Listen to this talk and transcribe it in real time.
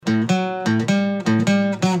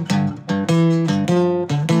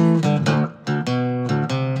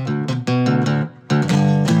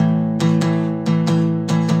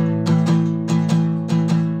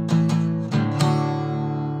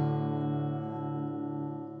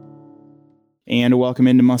And welcome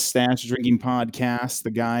into Mustache Drinking Podcast.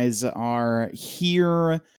 The guys are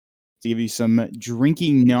here to give you some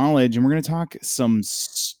drinking knowledge, and we're going to talk some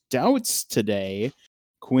stouts today.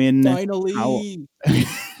 Quinn, Finally,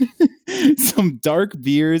 some dark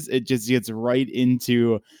beers. It just gets right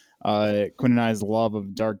into Quinn and I's love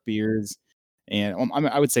of dark beers, and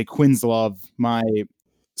I would say Quinn's love, my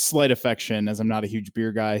slight affection, as I'm not a huge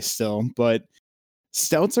beer guy still, but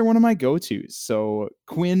stouts are one of my go-tos. So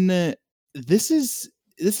Quinn, this is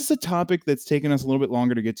a topic that's taken us a little bit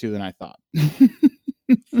longer to get to than I thought.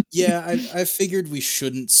 yeah, I figured we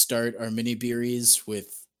shouldn't start our mini beeries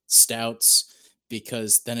with stouts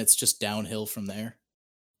because then it's just downhill from there.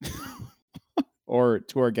 Or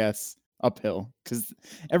to our guests, uphill, because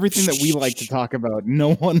everything that we like to talk about,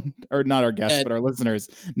 no one, or not our guests, but our listeners,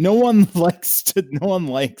 no one likes.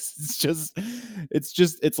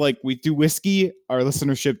 It's like we do whiskey, our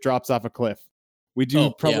listenership drops off a cliff. We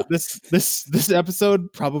do this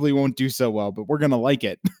episode probably won't do so well, but we're gonna like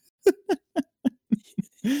it.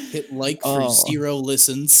 Hit like for 0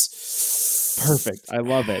 listens. Perfect. I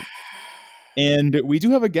love it. And we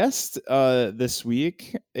do have a guest this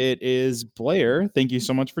week. It is Blair. Thank you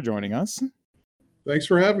so much for joining us. Thanks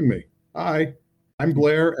for having me. Hi, I'm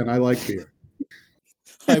Blair, and I like beer.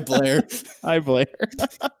 Hi, Blair. Hi, Blair.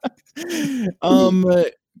 I'm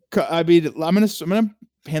gonna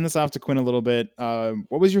hand this off to Quinn a little bit.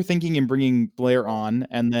 What was your thinking in bringing Blair on?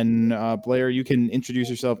 And then Blair, you can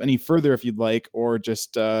introduce yourself any further if you'd like, or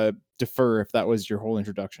just defer if that was your whole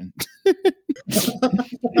introduction.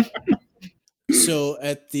 So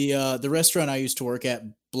at the restaurant I used to work at,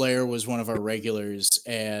 Blair was one of our regulars,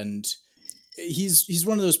 and he's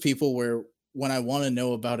one of those people where when I want to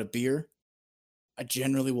know about a beer, I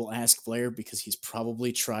generally will ask Blair because he's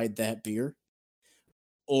probably tried that beer,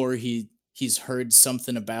 or he's heard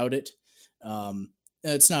something about it.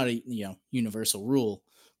 It's not a universal rule,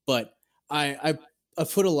 but I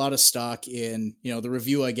put a lot of stock in the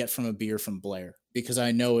review I get from a beer from Blair because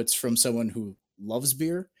I know it's from someone who loves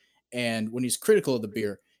beer. And when he's critical of the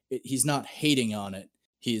beer, he's not hating on it.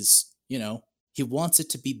 He's, he wants it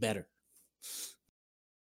to be better.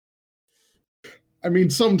 I mean,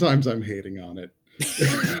 sometimes I'm hating on it.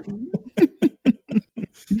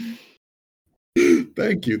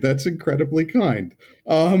 Thank you. That's incredibly kind.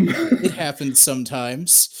 It happens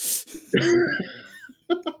sometimes.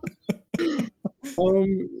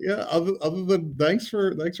 Yeah. Other than thanks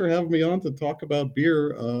for having me on to talk about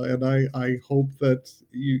beer, and I hope that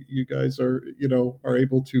you guys are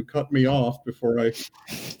able to cut me off before I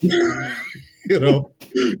get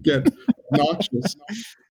obnoxious.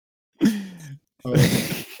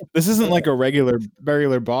 This isn't like a regular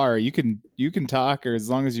bar. You can talk or as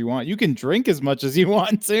long as you want. You can drink as much as you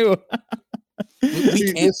want too.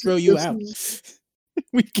 We can't throw you out.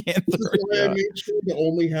 We can't. I made sure to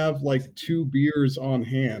only have like 2 beers on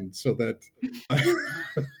hand so that I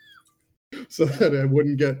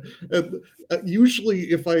wouldn't get.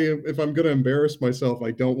 Usually, if I'm going to embarrass myself,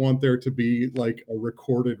 I don't want there to be like a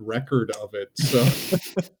recorded record of it. So,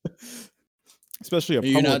 especially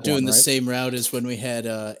you're not doing the same route as when we had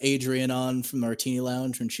Adrian on from Martini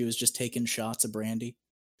Lounge when she was just taking shots of brandy.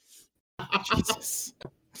 Jesus,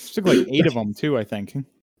 she took like 8 of them too, I think.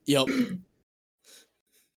 Yep.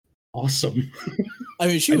 Awesome. I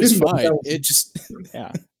mean, she was fine.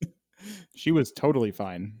 Yeah, she was totally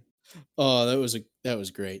fine. Oh, that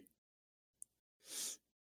was great.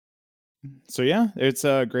 So yeah, it's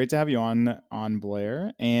great to have you on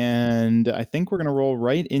Blair, and I think we're gonna roll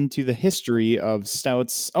right into the history of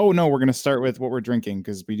stouts. Oh no, we're gonna start with what we're drinking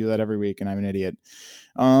because we do that every week, and I'm an idiot.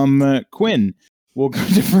 Quinn, we'll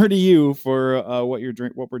defer to you for what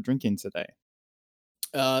we're drinking today.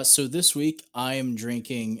 So this week I am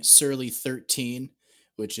drinking Surly 13,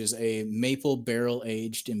 which is a maple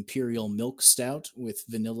barrel-aged imperial milk stout with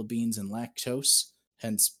vanilla beans and lactose,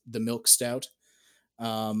 hence the milk stout.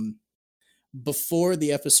 Before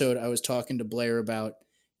the episode, I was talking to Blair about,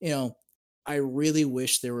 I really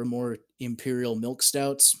wish there were more imperial milk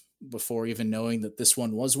stouts before even knowing that this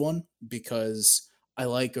one was one, because I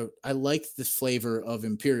like the flavor of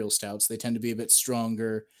imperial stouts. They tend to be a bit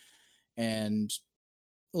stronger and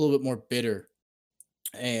a little bit more bitter.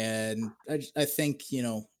 And I think,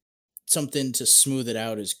 something to smooth it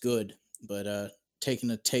out is good, but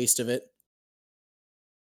taking a taste of it.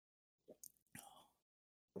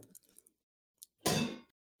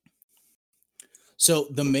 So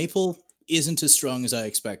the maple isn't as strong as I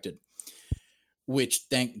expected, which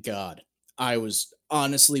thank God. I was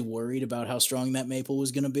honestly worried about how strong that maple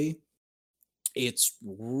was going to be. It's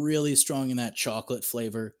really strong in that chocolate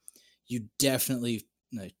flavor. You definitely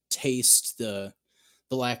taste the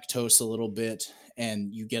the lactose a little bit,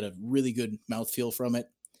 and you get a really good mouthfeel from it.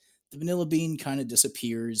 The vanilla bean kind of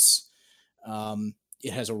disappears.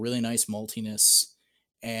 It has a really nice maltiness,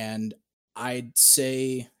 and I'd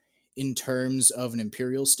say, in terms of an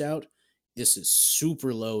imperial stout, this is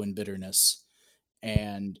super low in bitterness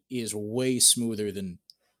and is way smoother than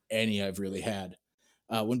any I've really had.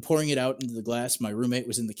 When pouring it out into the glass, my roommate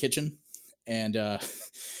was in the kitchen, and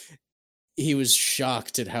he was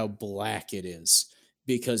shocked at how black it is,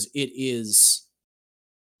 because it is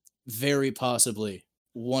very possibly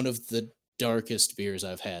one of the darkest beers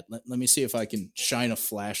I've had. Let me see if I can shine a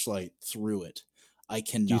flashlight through it. I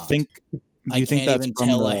cannot. Do you think? I you think can't that's even from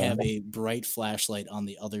tell the? I have a bright flashlight on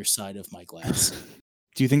the other side of my glass.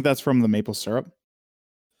 Do you think that's from the maple syrup?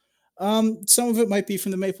 Some of it might be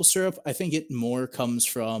from the maple syrup. I think it more comes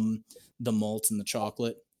from the malt and the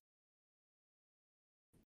chocolate.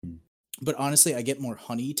 But honestly, I get more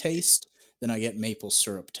honey taste than I get maple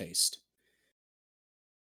syrup taste.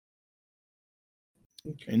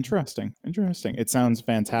 Interesting. It sounds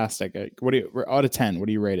fantastic. What do you out of 10? What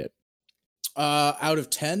do you rate it? Out of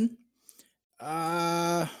 10,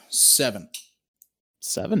 7.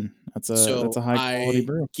 7. That's a So high quality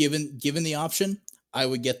brew. given the option, I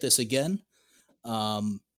would get this again.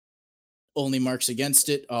 Only marks against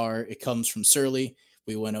it are it comes from Surly.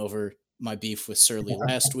 We went over my beef with Surly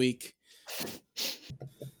last week.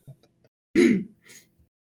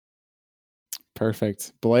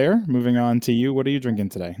 Perfect. Blair, moving on to you. What are you drinking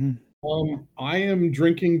today? I am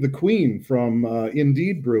drinking the Queen from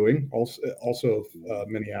Indeed Brewing, also of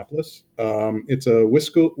Minneapolis. It's a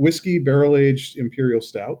whiskey barrel-aged imperial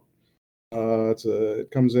stout. It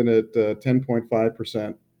comes in at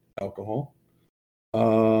 10.5% alcohol.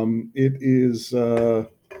 It is.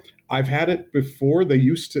 I've had it before.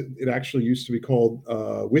 It actually used to be called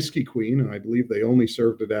Whiskey Queen, and I believe they only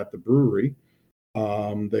served it at the brewery.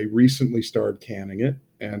 They recently started canning it,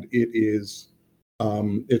 and it is.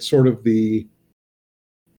 It's sort of the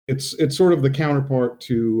counterpart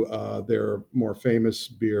to their more famous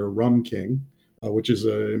beer, Rum King, which is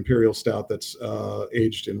an imperial stout that's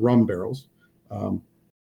aged in rum barrels.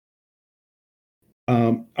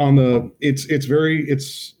 It's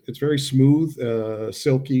very smooth,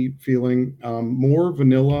 silky feeling, more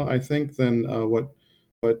vanilla, I think, than what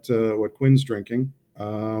Quinn's drinking,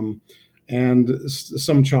 and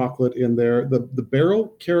some chocolate in there. The barrel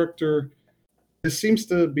character. This seems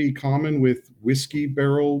to be common with whiskey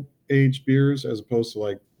barrel aged beers as opposed to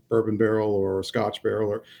like bourbon barrel or Scotch barrel.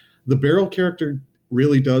 Or the barrel character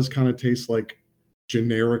really does kind of taste like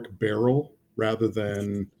generic barrel rather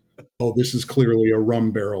than, oh, this is clearly a rum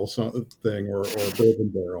barrel thing or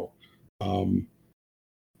bourbon barrel.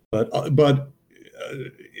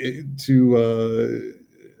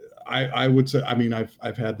 I would say, I mean,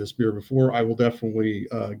 I've had this beer before. I will definitely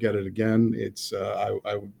get it again. It's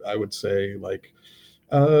I would say like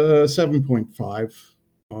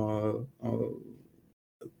 7.5.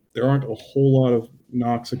 There aren't a whole lot of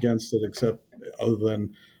knocks against it, except other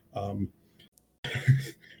than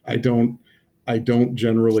I don't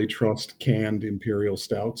generally trust canned imperial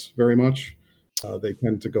stouts very much. They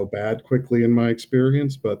tend to go bad quickly in my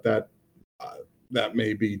experience, but that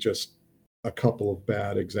may be just a couple of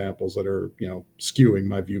bad examples that are, skewing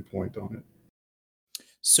my viewpoint on it.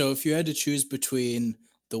 So if you had to choose between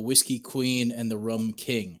the Whiskey Queen and the Rum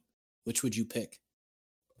King, which would you pick?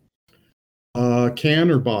 Can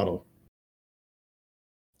or bottle?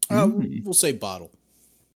 We'll say bottle.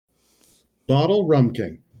 Bottle, Rum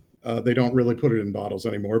King. They don't really put it in bottles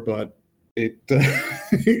anymore, but it.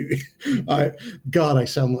 I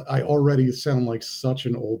already sound like such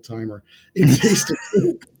an old timer.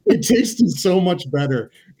 It tasted so much better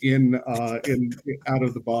in out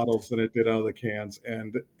of the bottles than it did out of the cans,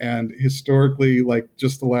 and historically, like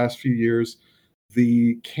just the last few years,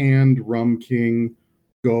 the canned Rum King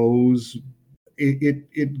goes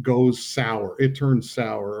sour. It turns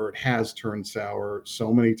sour, or it has turned sour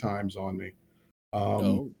so many times on me.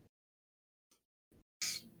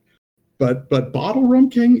 But bottle Rum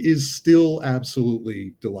King is still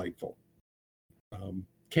absolutely delightful.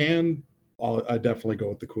 I definitely go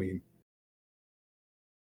with the Queen.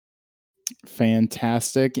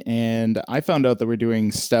 Fantastic. And I found out that we're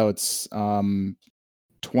doing stouts 20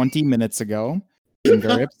 minutes ago. I'm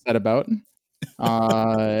very upset about.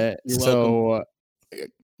 So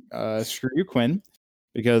screw you, Quinn,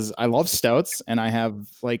 because I love stouts and I have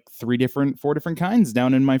like 4 different kinds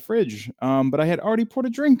down in my fridge. But I had already poured a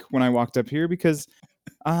drink when I walked up here because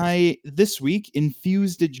I this week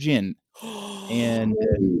infused a gin. And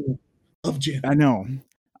love gin. I know.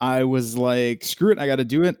 I was like, screw it, I got to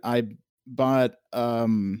do it. I bought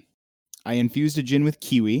I infused a gin with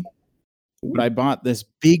kiwi, but I bought this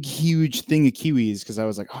big, huge thing of kiwis because I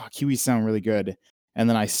was like, oh, kiwis sound really good. And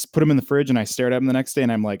then I put them in the fridge and I stared at them the next day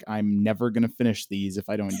and I'm like, I'm never going to finish these if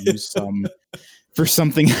I don't use some for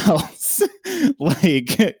something else,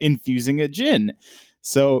 like infusing a gin.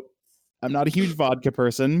 So I'm not a huge vodka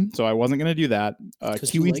person, so I wasn't going to do that.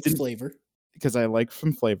 Because you like flavor. Because I like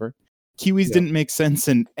some flavor. Kiwis didn't make sense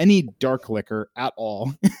in any dark liquor at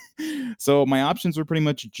all. So my options were pretty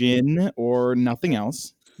much gin or nothing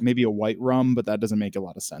else. Maybe a white rum, but that doesn't make a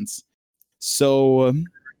lot of sense. So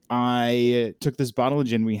I took this bottle of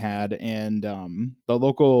gin we had, and the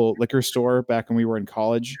local liquor store back when we were in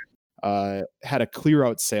college had a clear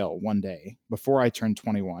out sale one day before I turned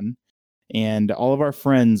 21. And all of our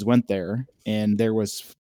friends went there, and there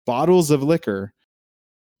was bottles of liquor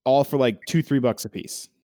all for like $2-3 a piece.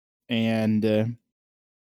 And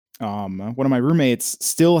one of my roommates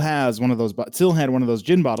still had one of those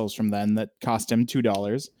gin bottles from then that cost him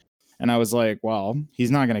 $2. And I was like, well, he's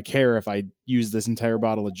not going to care if I use this entire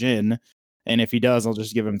bottle of gin. And if he does, I'll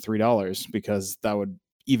just give him $3 because that would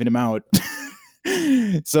even him out.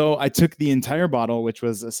 So I took the entire bottle, which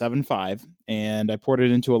was a 7.5, and I poured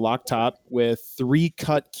it into a lock top with 3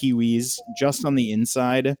 cut kiwis just on the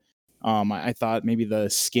inside. I thought maybe the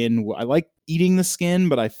skin, I like eating the skin,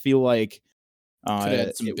 but I feel like could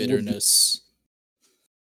add some bitterness.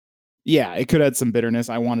 It could add some bitterness.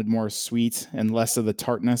 I wanted more sweet and less of the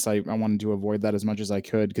tartness. I wanted to avoid that as much as I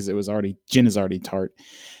could because gin is already tart.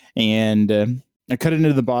 And I cut it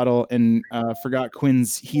into the bottle and forgot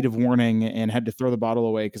Quinn's heat of warning and had to throw the bottle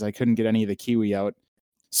away because I couldn't get any of the kiwi out.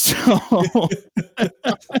 So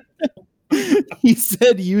he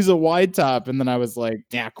said use a wide top, and then I was like,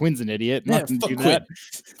 "Yeah, Quinn's an idiot. Not to do that.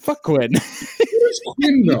 Fuck Quinn." Where's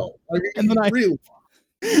Quinn though? And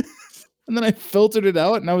then I filtered it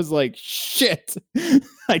out, and I was like, "Shit,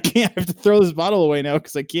 I can't have to throw this bottle away now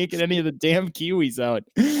because I can't get any of the damn kiwis out."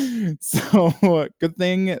 So good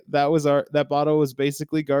thing that bottle was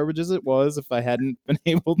basically garbage as it was. If I hadn't been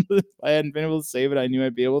able to save it, I knew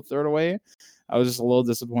I'd be able to throw it away. I was just a little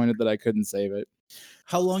disappointed that I couldn't save it.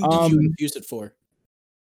 How long did you infuse it for?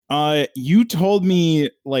 You told me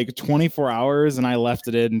like 24 hours, and I left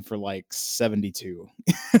it in for like 72.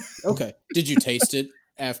 Okay. Did you taste it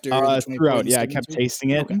after? Throughout, yeah, I kept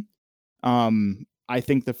tasting it. Okay. I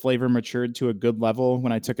think the flavor matured to a good level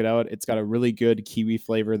when I took it out. It's got a really good kiwi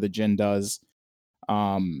flavor. The gin does.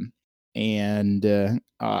 I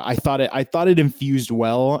thought it infused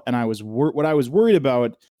well, and what I was worried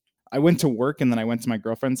about. I went to work and then I went to my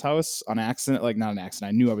girlfriend's house on accident. Like, not an accident.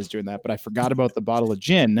 I knew I was doing that, but I forgot about the bottle of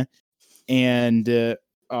gin. And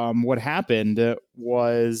what happened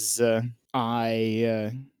was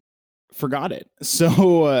I forgot it.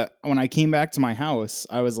 So when I came back to my house,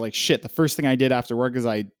 I was like, shit. The first thing I did after work is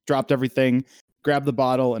I dropped everything, grabbed the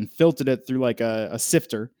bottle, and filtered it through like a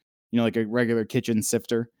sifter, like a regular kitchen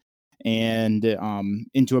sifter, and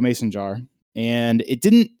into a mason jar. And it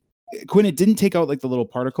didn't take out like the little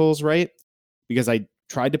particles, right? Because I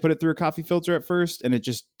tried to put it through a coffee filter at first, and it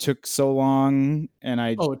just took so long. And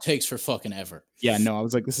it takes for fucking ever. Yeah, no, I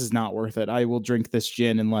was like, this is not worth it. I will drink this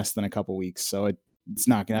gin in less than a couple weeks, so it's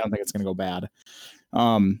not gonna. I don't think it's gonna go bad.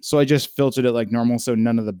 So I just filtered it like normal, so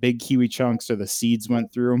none of the big kiwi chunks or the seeds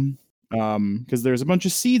went through. Because there's a bunch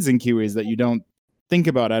of seeds in kiwis that you don't think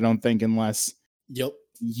about, I don't think, unless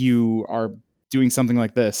you are doing something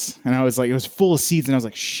like this. And I was like, it was full of seeds, and I was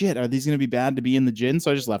like, shit, are these going to be bad to be in the gin? So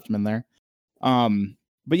I just left them in there.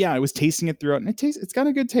 But yeah, I was tasting it throughout, and it's got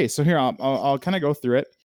a good taste. So here, I'll kind of go through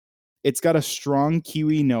it. It's got a strong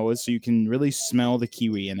kiwi nose, so you can really smell the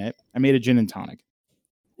kiwi in it. I made a gin and tonic.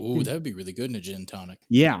 Ooh, that would be really good in a gin and tonic.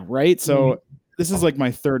 Yeah, right? So this is like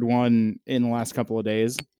my third one in the last couple of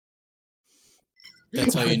days.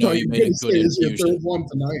 That's how you know you made a good infusion. One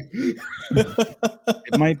tonight.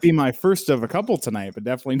 It might be my first of a couple tonight, but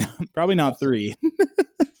probably not 3.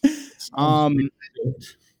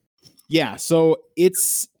 Yeah, so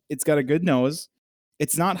it's got a good nose.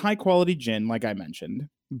 It's not high quality gin, like I mentioned,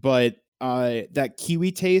 but that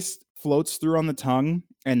kiwi taste floats through on the tongue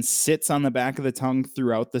and sits on the back of the tongue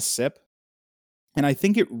throughout the sip. And I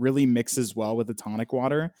think it really mixes well with the tonic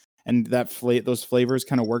water. And that those flavors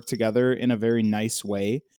kind of work together in a very nice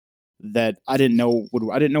way that I didn't know would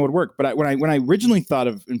work. But when I originally thought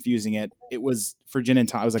of infusing it, it was for gin and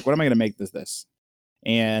tonic. I was like, what am I going to make this?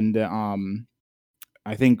 And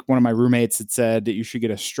I think one of my roommates had said that you should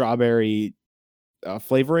get a strawberry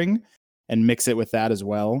flavoring and mix it with that as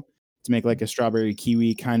well to make like a strawberry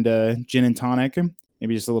kiwi kind of gin and tonic.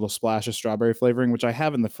 Maybe just a little splash of strawberry flavoring, which I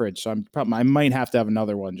have in the fridge. So I might have to have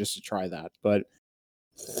another one just to try that. But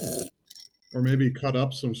Or maybe cut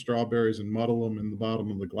up some strawberries and muddle them in the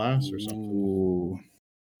bottom of the glass or something. Ooh.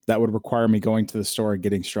 That would require me going to the store and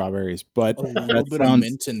getting strawberries, but A little that bit of sounds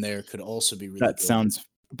mint in there could also be really that good. sounds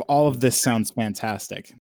all of this sounds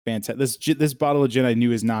fantastic. This bottle of gin I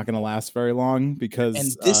knew is not going to last very long because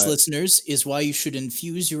And this, listeners, is why you should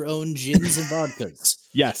infuse your own gins and vodkas.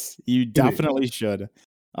 yes, you definitely should.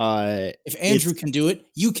 If Andrew can do it,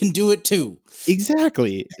 you can do it too.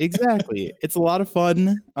 Exactly. It's a lot of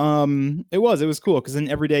fun. It was cool because then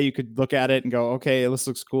every day you could look at it and go, okay, this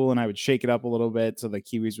looks cool, and I would shake it up a little bit so the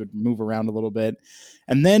kiwis would move around a little bit.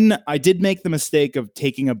 And then I did make the mistake of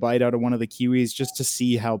taking a bite out of one of the kiwis just to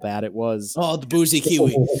see how bad it was. Oh, the boozy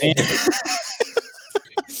kiwi. Ooh.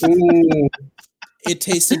 It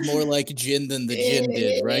tasted more like gin than the gin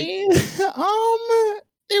did, right?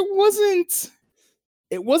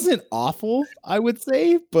 It wasn't awful, I would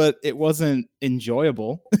say, but it wasn't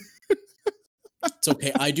enjoyable. It's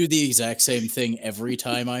okay. I do the exact same thing every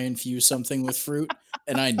time I infuse something with fruit,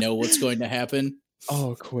 and I know what's going to happen.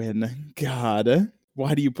 Oh, Quinn, God,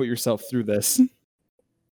 why do you put yourself through this?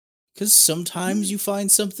 Because sometimes you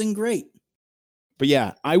find something great. But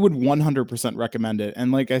yeah, I would 100% recommend it.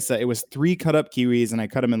 And like I said, it was 3 cut up kiwis, and I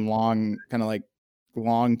cut them in long, kind of like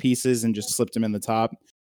long pieces, and just slipped them in the top.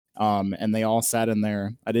 And they all sat in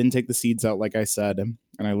there. I didn't take the seeds out, like I said, and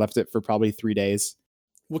I left it for probably 3 days.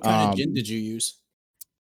 What kind of gin did you use?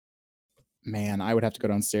 Man, I would have to go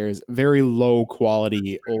downstairs. Very low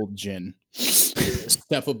quality old gin.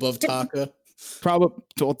 Step above Taka. Probably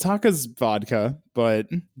Taka's vodka, but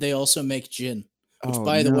they also make gin. Which,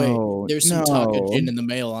 by the way, there's some Taka gin in the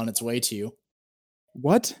mail on its way to you.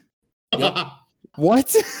 What? Yep.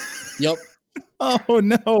 What? Yep. Oh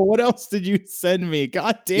no! What else did you send me?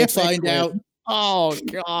 God damn! You'll find out. Oh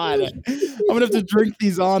God! I'm gonna have to drink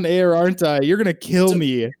these on air, aren't I? You're gonna kill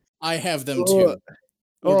me. I have them too.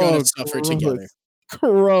 We're gonna suffer together.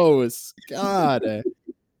 Gross. God.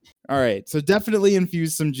 All right, so definitely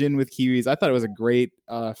infuse some gin with kiwis. I thought it was a great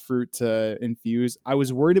fruit to infuse. I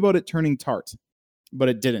was worried about it turning tart, but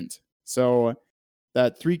it didn't. So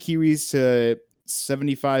that 3 kiwis to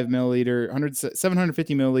 75 milliliter,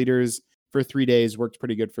 750 milliliters for 3 days worked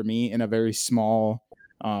pretty good for me in a very small,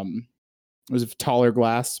 it was a taller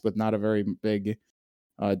glass with not a very big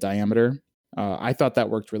diameter. I thought that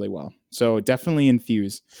worked really well. So definitely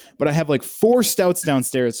infuse. But I have like 4 stouts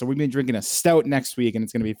downstairs, so we've been drinking a stout next week, and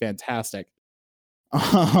it's going to be fantastic.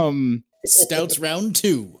 Stouts round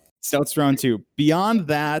 2. Stouts round 2. Beyond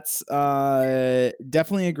that,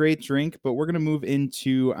 definitely a great drink, but we're going to move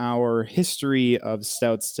into our history of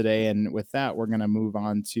stouts today. And with that, we're going to move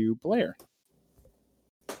on to Blair.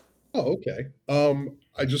 Oh, okay.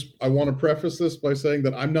 I want to preface this by saying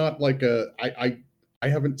that I'm not like I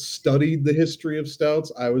haven't studied the history of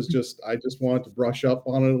stouts. I just wanted to brush up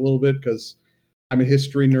on it a little bit because I'm a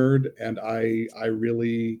history nerd, and I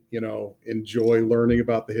really, enjoy learning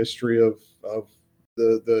about the history of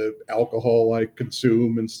the alcohol I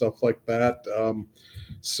consume and stuff like that.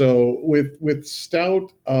 So with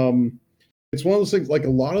stout, it's one of those things, like a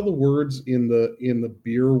lot of the words in the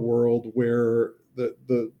beer world where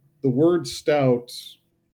the word stout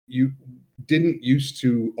you didn't used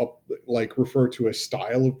to refer to a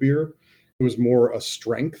style of beer. It was more a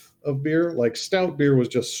strength of beer. Like stout beer was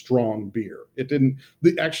just strong beer. It didn't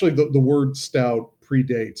the word stout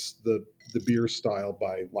predates the beer style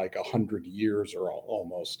by like 100 years or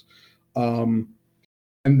almost. And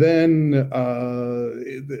then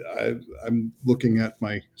I'm looking at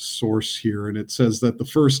my source here, and it says that the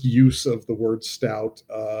first use of the word stout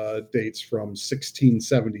dates from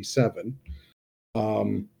 1677.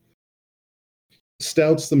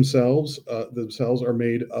 Stouts themselves are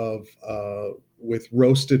made of with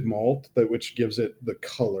roasted malt, which gives it the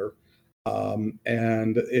color,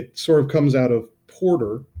 and it sort of comes out of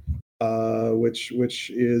porter,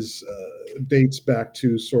 which is dates back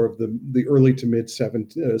to sort of the early to mid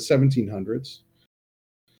 1700s.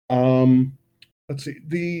 Let's see,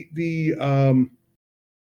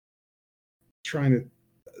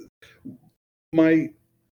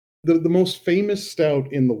 the most famous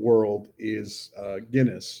stout in the world is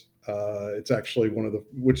Guinness. It's actually one of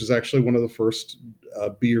the first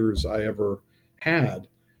beers I ever had,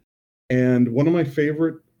 and one of my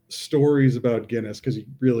favorite stories about Guinness, because you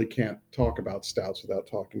really can't talk about stouts without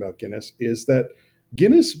talking about Guinness, is that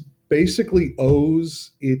Guinness basically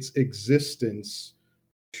owes its existence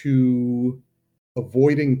to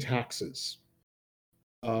avoiding taxes.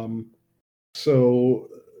 So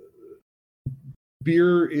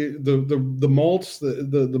beer, the malts,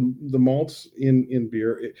 the malts in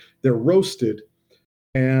beer, they're roasted,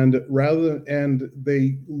 and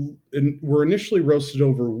they were initially roasted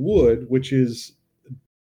over wood, which is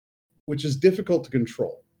difficult to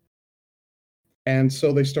control. And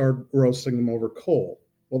so they started roasting them over coal.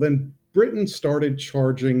 Well, then Britain started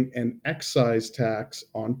charging an excise tax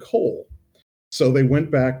on coal. So they went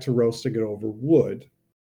back to roasting it over wood.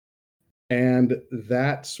 And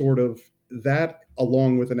that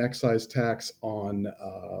along with an excise tax on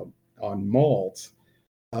malt,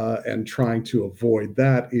 and trying to avoid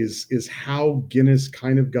that is how Guinness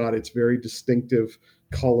kind of got its very distinctive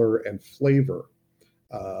color and flavor.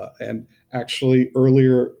 And actually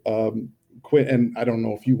earlier, Quinn, and I don't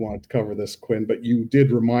know if you wanted to cover this, Quinn, but you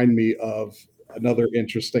did remind me of another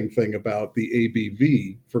interesting thing about the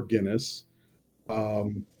ABV for Guinness.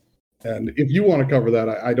 And if you want to cover that,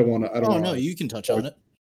 I don't want to. Oh, no, you can touch on it.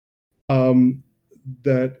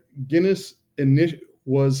 That Guinness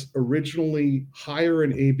was originally higher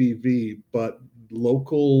in ABV, but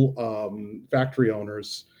local factory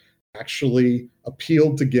owners actually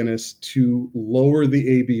appealed to Guinness to lower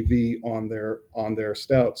the ABV on their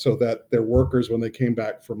stout so that their workers, when they came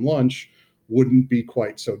back from lunch, wouldn't be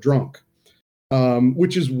quite so drunk.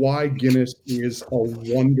 Which is why Guinness is a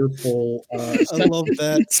wonderful. I love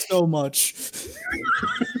that so much.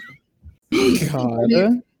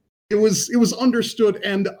 God. It was understood,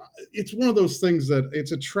 and it's one of those things that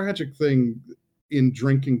it's a tragic thing in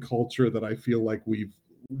drinking culture that I feel like we've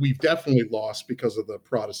definitely lost because of the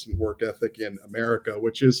Protestant work ethic in America,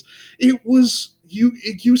 which is it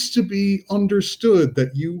used to be understood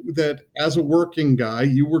that as a working guy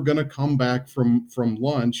you were going to come back from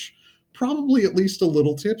lunch probably at least a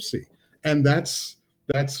little tipsy, and that's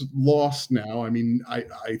lost now. I mean, I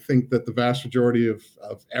think that the vast majority of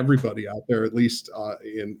everybody out there, at least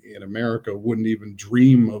in America, wouldn't even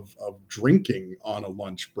dream of drinking on a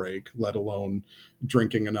lunch break, let alone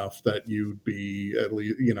drinking enough that you'd be at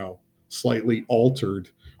least, slightly altered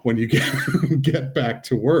when you get back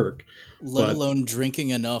to work. Let alone drinking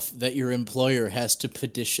enough that your employer has to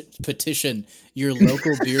petition your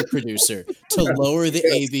local beer producer to lower the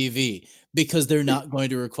ABV because they're not going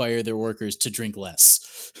to require their workers to drink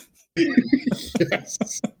less.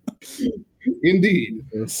 Yes, indeed.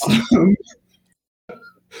 Yes.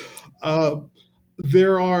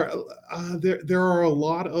 There are a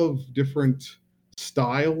lot of different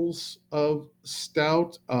styles of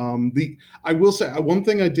stout. I will say one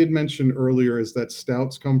thing I did mention earlier is that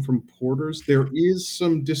stouts come from porters. There is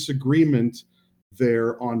some disagreement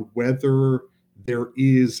there on whether there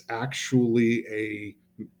is actually a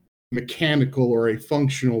mechanical or a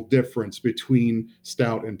functional difference between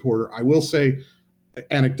stout and porter. I will say,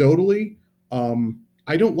 anecdotally,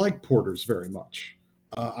 I don't like porters very much.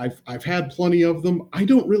 I've had plenty of them. I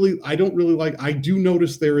don't really like. I do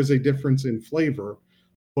notice there is a difference in flavor,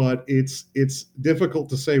 but it's difficult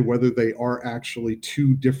to say whether they are actually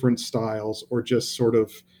two different styles or just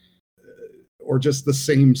or just the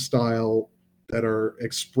same style that are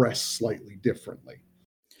expressed slightly differently.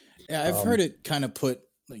 Yeah, I've heard it kind of put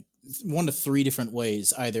like 1 to 3 different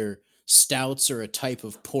ways. Either stouts are a type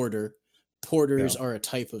of porter, porters are a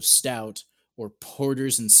type of stout, or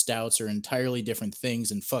porters and stouts are entirely different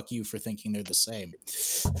things, and fuck you for thinking they're the same.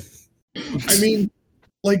 I mean,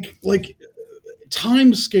 like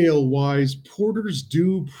time scale wise, porters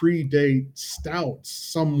do predate stouts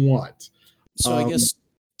somewhat. So I guess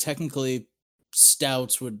technically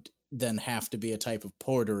stouts would then have to be a type of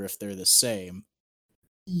porter if they're the same.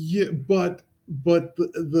 Yeah, but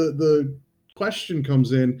the question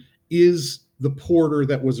comes in, is the porter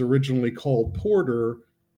that was originally called porter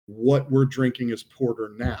what we're drinking as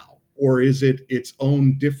porter now? Or is it its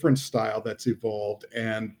own different style that's evolved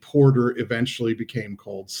and porter eventually became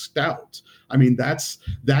called stout? I mean,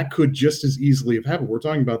 that could just as easily have happened. We're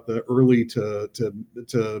talking about the early to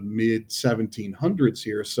mid 1700s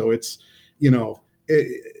here. So it's,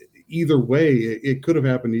 either way, it could have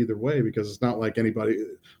happened either way, because it's not like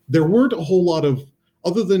there weren't a whole lot of,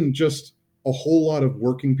 other than just a whole lot of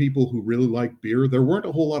working people who really like beer, there weren't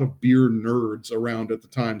a whole lot of beer nerds around at the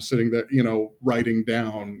time sitting there, writing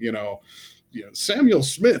down, Samuel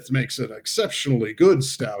Smith makes an exceptionally good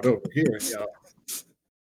stout over here.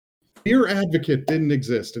 Beer Advocate didn't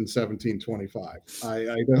exist in 1725.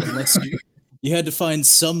 I don't. Unless you had to find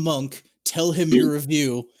some monk, tell him your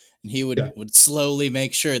review, and he would slowly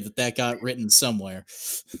make sure that got written somewhere.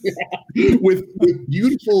 Yeah. With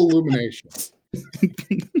beautiful illumination.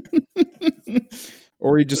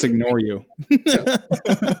 Or he just ignore you.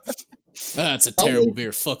 That's a terrible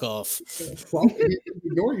beer. Fuck off. Probably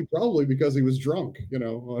ignore you, probably because he was drunk.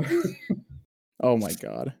 Oh my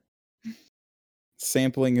god.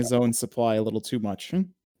 Sampling his own supply a little too much.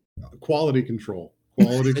 Quality control.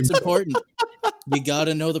 Quality It's control. important. You got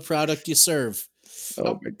to know the product you serve.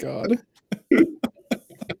 Oh my god.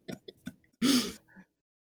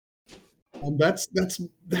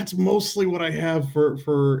 That's mostly what I have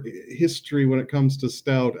for history when it comes to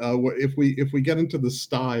stout. If we get into the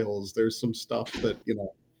styles, there's some stuff that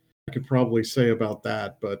I could probably say about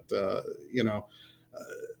that, but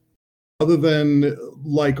other than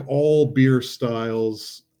like all beer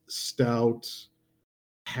styles, stout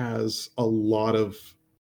has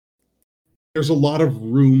there's a lot of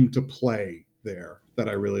room to play there that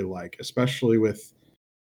I really like, especially with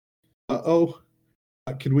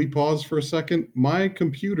can we pause for a second? My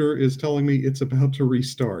computer is telling me it's about to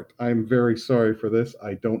restart. I'm very sorry for this.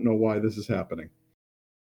 I don't know why this is happening.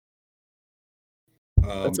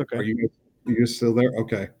 That's okay. Are you still there?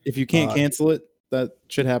 Okay. If you can't cancel it, that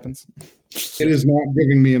shit happens. It is not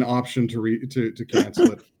giving me an option to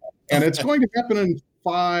cancel it, and it's going to happen in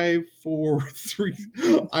 5, 4, 3.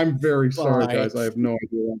 I'm very sorry, guys. I have no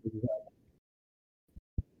idea what this is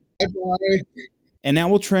happening. Bye-bye. And now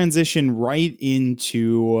we'll transition right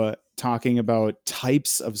into talking about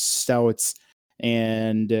types of stouts.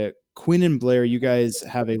 And Quinn and Blair, you guys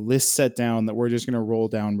have a list set down that we're just going to roll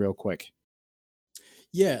down real quick.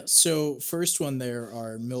 Yeah. So first one there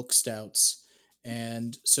are milk stouts.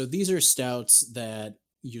 And so these are stouts that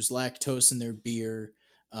use lactose in their beer.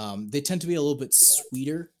 They tend to be a little bit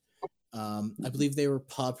sweeter. I believe they were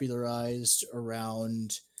popularized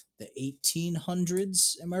around the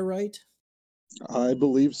 1800s. Am I right? I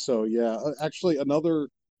believe so. Yeah. Actually, another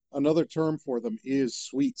term for them is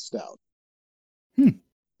sweet stout.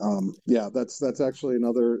 Yeah, that's actually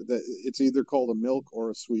another. That it's either called a milk or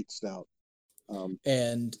a sweet stout.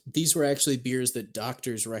 And these were actually beers that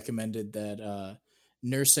doctors recommended that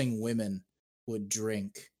nursing women would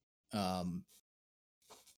drink,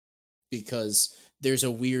 because there's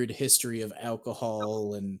a weird history of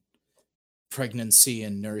alcohol and pregnancy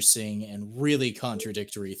and nursing and really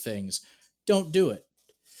contradictory things. Don't do it.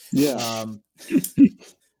 Yeah.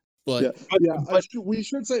 But we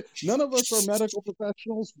should say none of us are medical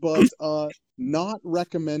professionals, but not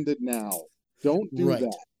recommended now. Don't do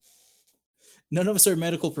that. None of us are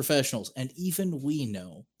medical professionals, and even we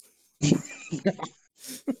know.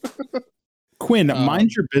 Quinn,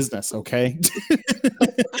 mind your business, okay?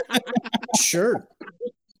 Sure.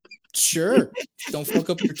 Don't fuck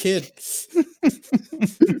up your kid.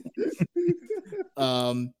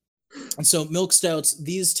 And so milk stouts,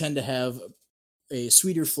 these tend to have a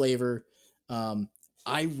sweeter flavor.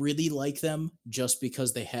 I really like them just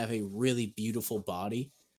because they have a really beautiful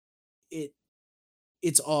body.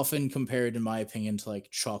 It's often compared, in my opinion, to like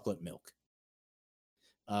chocolate milk.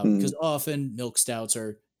 Because often milk stouts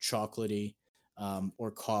are chocolatey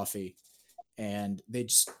or coffee, and they're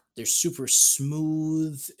super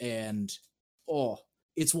smooth, and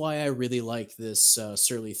it's why I really like this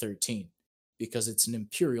Surly 13, because it's an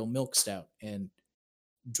imperial milk stout and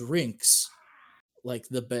drinks like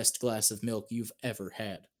the best glass of milk you've ever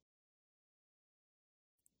had.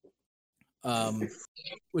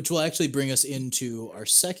 Which will actually bring us into our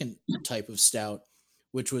second type of stout,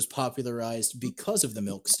 which was popularized because of the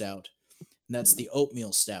milk stout, and that's the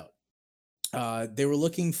oatmeal stout. They were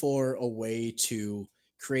looking for a way to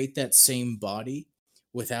create that same body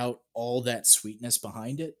without all that sweetness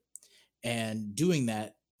behind it, and doing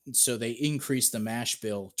that, so they increased the mash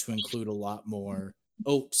bill to include a lot more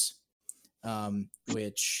oats,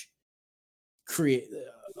 which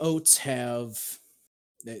oats have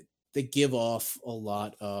they give off a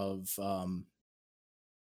lot of I'm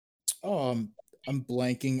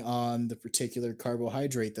blanking on the particular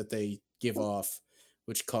carbohydrate that they give off,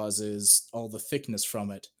 which causes all the thickness from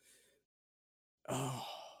it.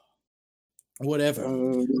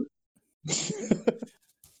 Whatever.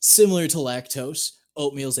 Similar to lactose,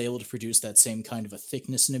 oatmeal is able to produce that same kind of a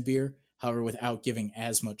thickness in a beer, however, without giving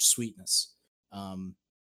as much sweetness.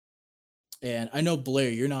 And I know, Blair,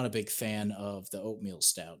 you're not a big fan of the oatmeal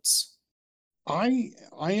stouts. I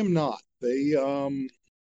am not. They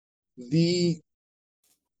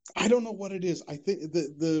I don't know what it is. I think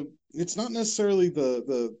it's not necessarily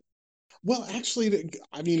the well, actually,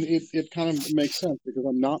 I mean, it kind of makes sense because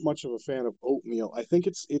I'm not much of a fan of oatmeal. I think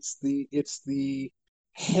it's the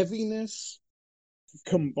heaviness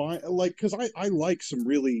combined, like, because I like some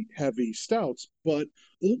really heavy stouts, but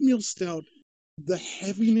oatmeal stout, the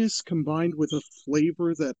heaviness combined with a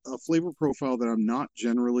flavor profile that I'm not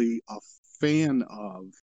generally a fan of,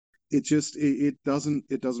 it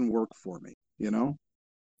doesn't work for me, you know.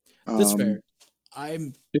 That's fair.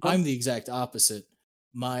 I'm the exact opposite.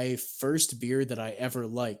 My first beer that I ever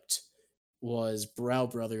liked was Brow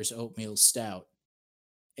Brothers Oatmeal Stout,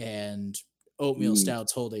 and oatmeal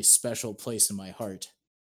stouts hold a special place in my heart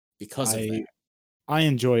because of that. I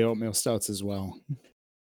enjoy oatmeal stouts as well.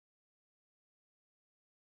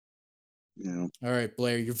 Yeah. All right,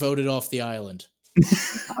 Blair, you're voted off the island.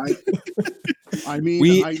 I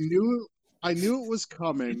mean, I knew it was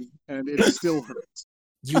coming, and it still hurts.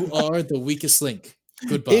 You are the weakest link.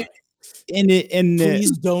 Goodbye. And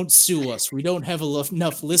Please don't sue us. We don't have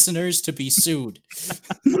enough listeners to be sued.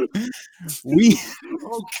 we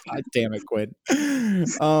Oh, God damn it, Quinn.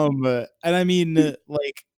 And I mean,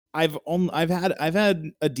 like I've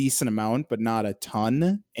had a decent amount, but not a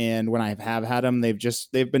ton. And when I have had them,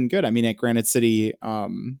 they've been good. I mean, at Granite City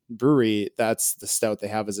Brewery, that's the stout they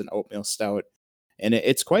have is an oatmeal stout, and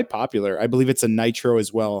it's quite popular. I believe it's a nitro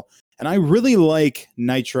as well, and I really like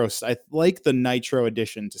nitro. I like the nitro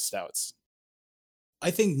addition to stouts.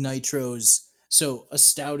 I think nitros. So a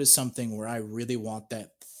stout is something where I really want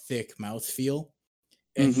that thick mouthfeel,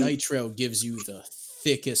 and nitro gives you the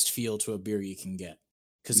thickest feel to a beer you can get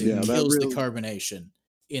because it kills the carbonation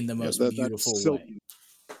in the most beautiful way.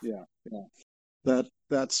 Yeah, yeah.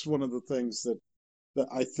 That's one of the things that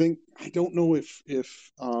I think. I don't know if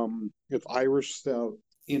Irish Stout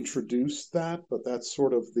introduced that, but that's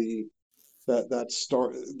sort of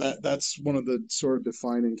that's one of the sort of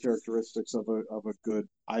defining characteristics of a good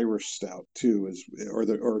Irish Stout too, or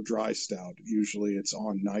a dry stout. Usually it's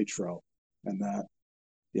on nitro, and that,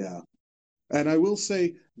 yeah. And I will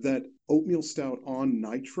say that oatmeal stout on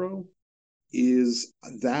nitro is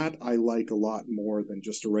that I like a lot more than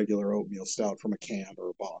just a regular oatmeal stout from a can or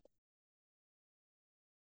a bottle.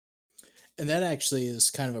 And that actually is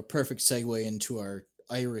kind of a perfect segue into our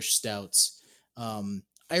Irish stouts.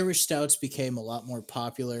 Irish stouts became a lot more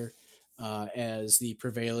popular as the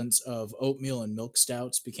prevalence of oatmeal and milk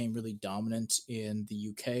stouts became really dominant in the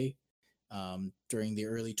UK during the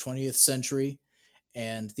early 20th century.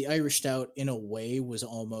 And the Irish stout, in a way, was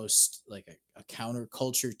almost like a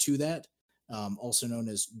counterculture to that, also known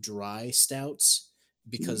as dry stouts,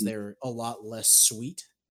 because they're a lot less sweet.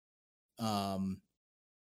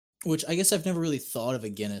 Which I guess I've never really thought of a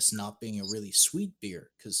Guinness not being a really sweet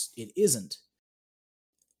beer, because it isn't.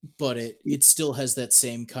 But it still has that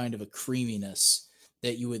same kind of a creaminess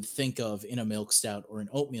that you would think of in a milk stout or an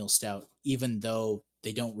oatmeal stout, even though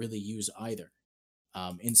they don't really use either.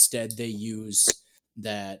 Instead, they use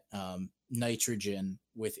that nitrogen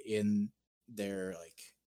within their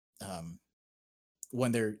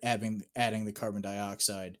when they're adding the carbon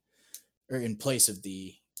dioxide, or in place of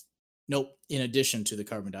the in addition to the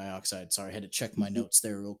carbon dioxide. Sorry, I had to check my notes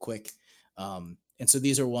there real quick. And so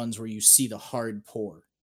these are ones where you see the hard pour,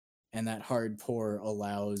 and that hard pour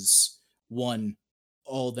allows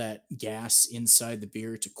all that gas inside the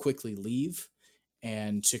beer to quickly leave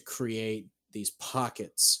and to create these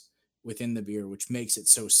pockets within the beer, which makes it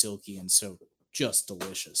so silky and so just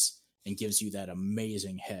delicious and gives you that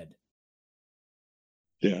amazing head.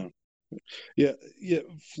 Yeah.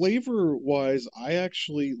 Flavor wise, I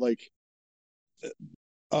actually like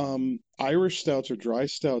Irish stouts or dry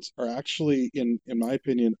stouts are actually, in my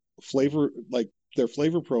opinion, their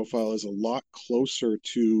flavor profile is a lot closer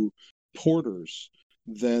to porters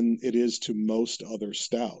than it is to most other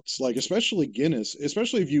stouts. Like especially Guinness,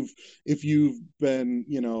 especially if you've been,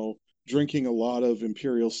 drinking a lot of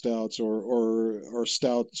imperial stouts or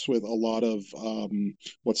stouts with a lot of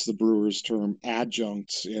what's the brewer's term,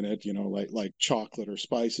 adjuncts in it, like chocolate or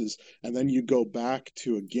spices, and then you go back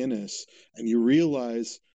to a Guinness and you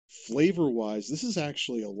realize flavor wise this is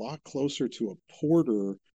actually a lot closer to a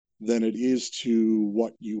porter than it is to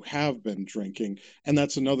what you have been drinking. And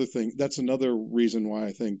that's another another reason why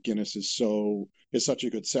I think Guinness is such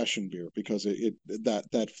a good session beer, because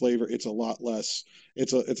that flavor, it's a lot less,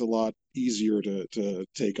 it's a lot easier to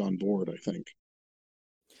take on board, I think.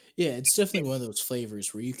 Yeah, it's definitely one of those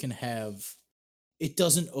flavors where you can have, it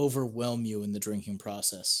doesn't overwhelm you in the drinking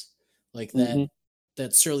process. Like that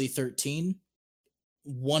Surly 13,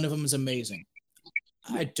 one of them is amazing.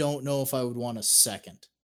 I don't know if I would want a second.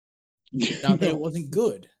 Not that it wasn't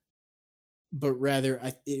good, but rather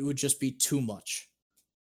it would just be too much.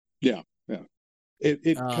 Yeah.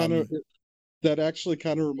 It kind of, that actually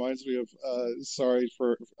kind of reminds me of sorry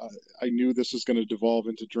for I knew this was going to devolve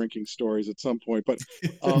into drinking stories at some point, but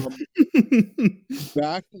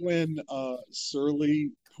back when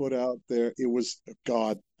Surly put out there, it was,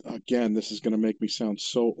 God, again, this is going to make me sound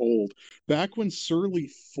so old. Back when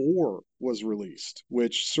Surly 4 was released,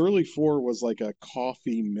 which Surly 4 was like a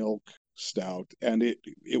coffee milk stout, and it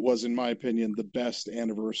was, in my opinion, the best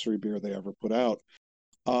anniversary beer they ever put out.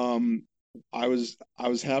 I was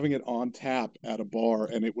having it on tap at a bar,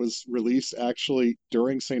 and it was released actually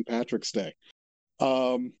during St. Patrick's Day.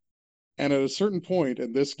 And at a certain point,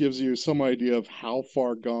 and this gives you some idea of how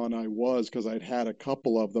far gone I was because I'd had a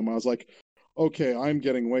couple of them. I was like, okay, I'm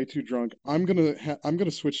getting way too drunk. I'm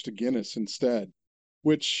gonna switch to Guinness instead,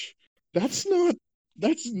 which that's not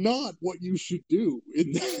that's not what you should do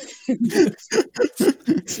in this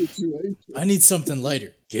situation. I need something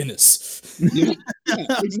lighter. Guinness. Yeah,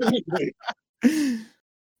 exactly.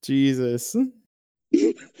 Jesus.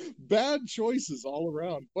 Bad choices all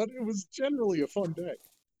around, but it was generally a fun day.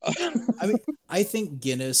 I mean, I think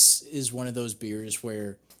Guinness is one of those beers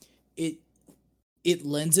where it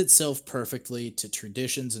lends itself perfectly to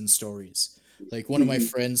traditions and stories. Like one of my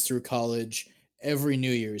friends through college, every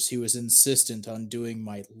New Year's he was insistent on doing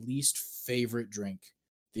my least favorite drink,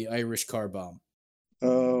 the Irish car bomb.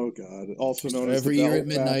 Oh God! Also So known as every the year at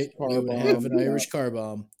Belfast midnight, we car would bomb. have an Yeah. Irish car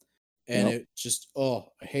bomb, and Yep. it just I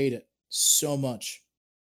hate it so much,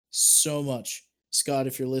 so much. Scott,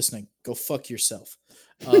 if you're listening, go fuck yourself.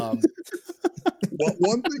 One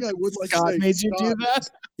thing I would like Scott to say, made you do that?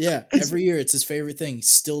 Yeah, every year it's his favorite thing. He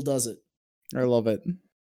still does it. I love it.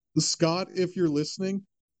 Scott, if you're listening,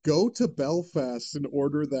 go to Belfast and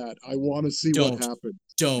order that. I want to see what Don't. happens.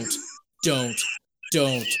 Don't.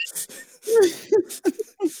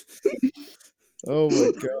 Oh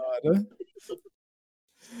my god.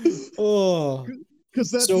 Oh, Because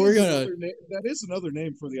that So we're gonna- that is another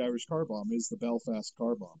name for the Irish car bomb, is the Belfast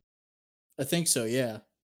car bomb. I think so. Yeah.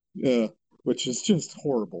 Yeah, which is just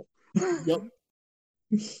horrible. Yep.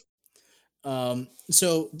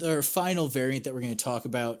 So the final variant that we're going to talk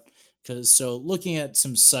about, looking at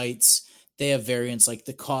some sites, they have variants like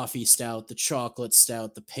the coffee stout, the chocolate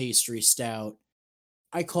stout, the pastry stout.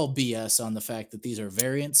 I call BS on the fact that these are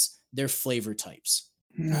variants. They're flavor types.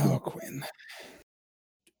 Oh, Quinn.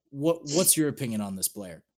 What's your opinion on this,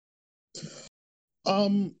 Blair?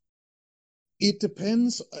 It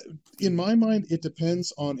depends. In my mind, it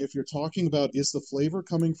depends on if you're talking about, is the flavor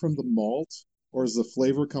coming from the malt or is the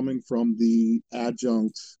flavor coming from the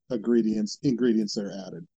adjunct ingredients that are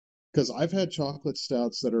added? Because I've had chocolate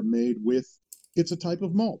stouts that are made with, it's a type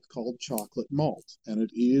of malt called chocolate malt, and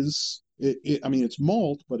I mean, it's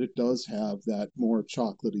malt, but it does have that more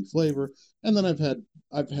chocolatey flavor. And then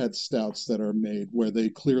I've had stouts that are made where they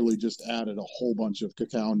clearly just added a whole bunch of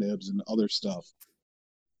cacao nibs and other stuff,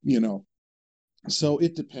 you know. So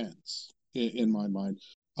it depends in my mind.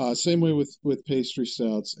 Same way with pastry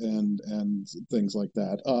stouts and things like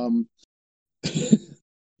that.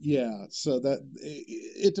 Yeah, so that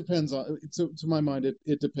it depends on. To my mind,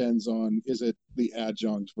 it depends on, is it the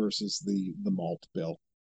adjunct versus the malt bill.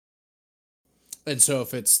 And so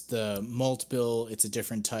if it's the malt bill, it's a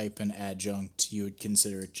different type, and adjunct, you would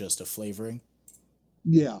consider it just a flavoring.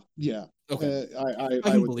 Yeah. Okay. I I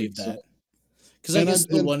can would believe think so. that. Because I And guess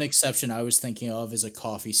I'm- the one exception I was thinking of is a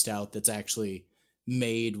coffee stout that's actually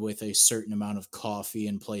made with a certain amount of coffee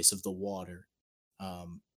in place of the water.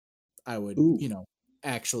 I would, Ooh.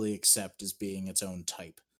 actually accept as being its own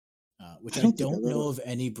type, which I I don't think don't I've know ever- of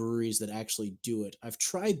any breweries that actually do it. I've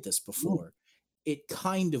tried this before. It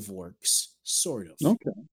kind of works, sort of.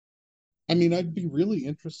 Okay. I mean, I'd be really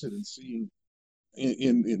interested in seeing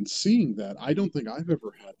in seeing that. I don't think I've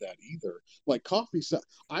ever had that either. Like coffee stout.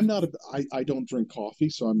 I don't drink coffee,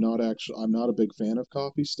 so I'm not a big fan of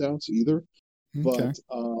coffee stouts either. Okay. But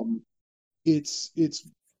it's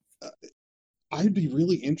I'd be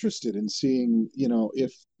really interested in seeing,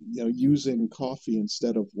 if using coffee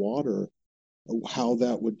instead of water, how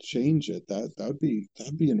that would change it. That'd be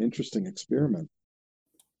an interesting experiment.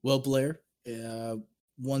 Well, Blair,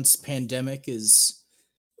 once pandemic is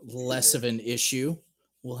less of an issue,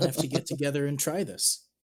 we'll have to get together and try this,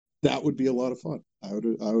 That would be a lot of fun. I would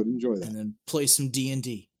enjoy that. and then play some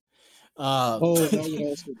D&D. Oh, that would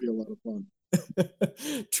also be a lot of fun.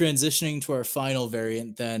 Transitioning to our final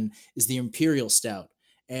variant then is the Imperial Stout.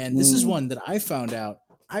 And this is one that I found out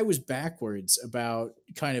I was backwards about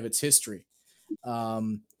kind of its history.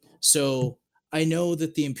 So I know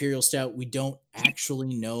that the Imperial Stout, we don't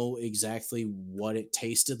actually know exactly what it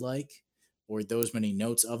tasted like or those many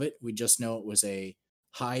notes of it. We just know it was a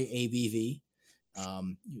high ABV.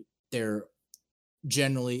 They're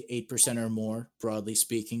generally 8% or more, broadly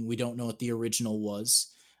speaking. We don't know what the original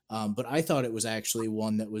was. But I thought it was actually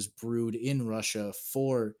one that was brewed in Russia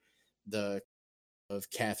for the of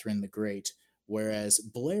Catherine the Great, whereas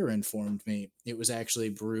Blair informed me it was actually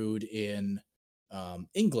brewed in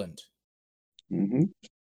England. Mm-hmm.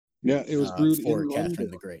 Yeah, it was brewed for in Catherine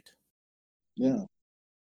London. the Great. Yeah.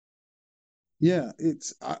 Yeah,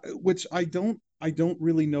 it's which I don't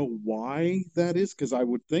really know why that is, because I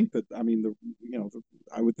would think that, I mean,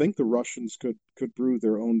 I would think the Russians could brew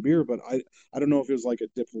their own beer, but I don't know if it was like a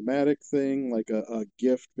diplomatic thing, like a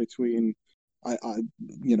gift between I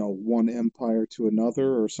one empire to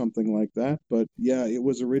another or something like that. But yeah, it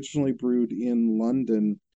was originally brewed in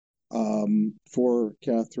London for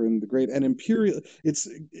Catherine the Great. And imperial, it's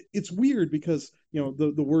weird because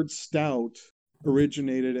the word stout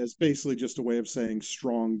originated as basically just a way of saying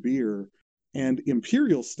strong beer, and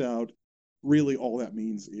imperial stout, really all that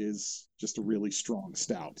means is just a really strong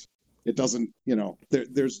stout. It doesn't,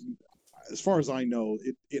 there's, as far as I know,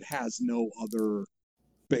 it has no other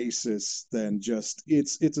basis than just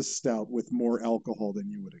it's a stout with more alcohol than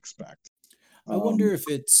you would expect. I wonder if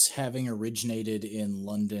it's having originated in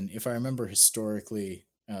London. If I remember historically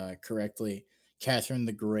correctly, Catherine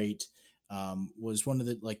the Great was one of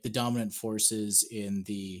the dominant forces in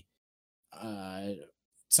the uh,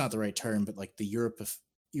 it's not the right term, but like the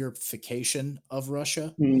Europeification of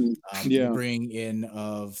Russia, the Yeah. bringing in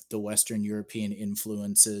of the Western European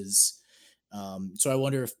influences. So I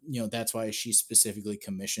wonder if that's why she specifically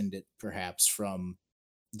commissioned it, perhaps from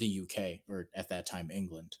the UK, or at that time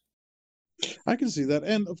England. I can see that.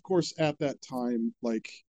 And of course, at that time, like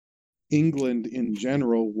England in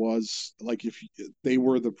general was like, if they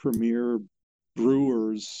were the premier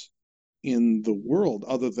brewers in the world,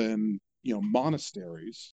 other than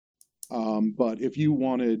monasteries. But if you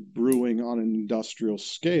wanted brewing on an industrial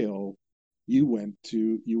scale, you went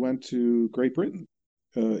to Great Britain,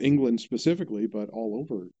 England specifically, but all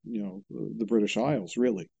over the British Isles,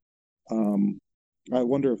 really. Um, I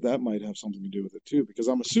wonder if that might have something to do with it too, because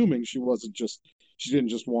I'm assuming she didn't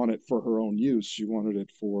just want it for her own use. She wanted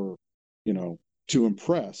it for, to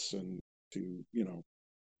impress and to,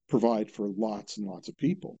 provide for lots and lots of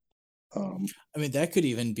people. I mean, that could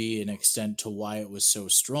even be an extent to why it was so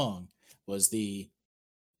strong, was the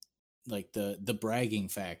bragging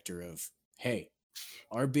factor of, hey,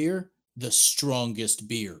 our beer, the strongest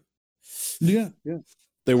beer. Yeah, yeah.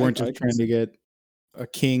 They weren't I just trying to get a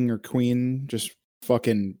king or queen just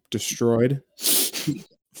fucking destroyed.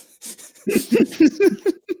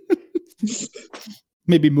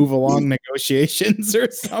 Maybe move along negotiations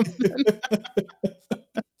or something.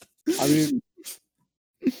 I mean,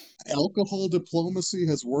 alcohol diplomacy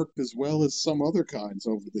has worked as well as some other kinds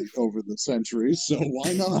over the centuries, so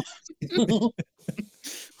why not?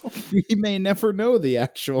 We may never know the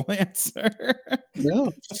actual answer. Yeah,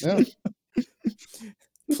 yeah.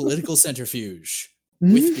 Political centrifuge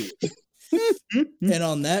with beer. And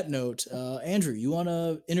on that note, Andrew, you want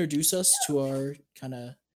to introduce us to our kind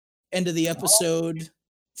of end of the episode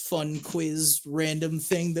fun quiz random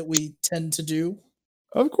thing that we tend to do?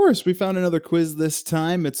 Of course, we found another quiz this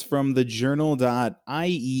time. It's from the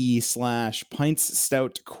journal.ie/pints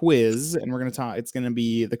stout quiz. And we're going to talk, it's going to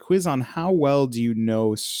be the quiz on how well do you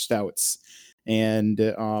know stouts. And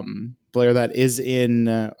Blair, that is in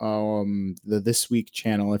the This Week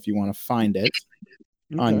channel if you want to find it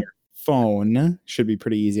on your phone. Should be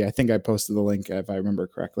pretty easy. I think I posted the link if I remember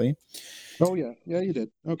correctly. Oh, yeah. Yeah, you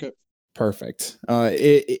did. Okay. Perfect.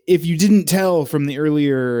 If you didn't tell from the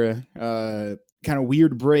earlier kind of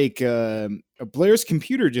weird break, Blair's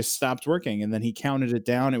computer just stopped working and then he counted it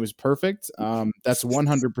down. It was perfect. That's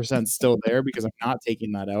 100% still there because I'm not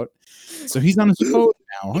taking that out. So he's on his phone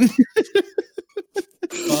now.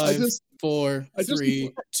 5, 4,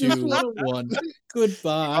 3, 2, 1.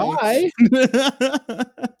 Goodbye. Bye.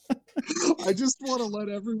 I just want to let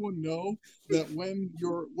everyone know that when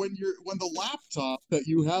the laptop that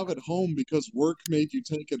you have at home because work made you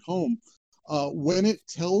take it home, when it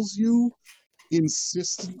tells you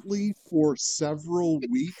insistently for several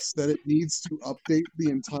weeks that it needs to update the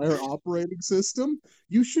entire operating system,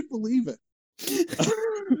 you should believe it.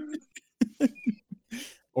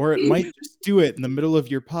 Or it might just do it in the middle of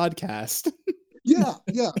your podcast. Yeah,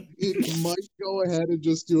 it might go ahead and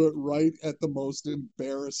just do it right at the most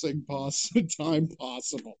embarrassing time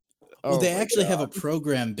possible. Well, they actually have a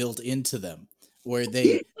program built into them where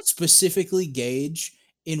they specifically gauge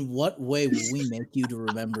in what way will we make you to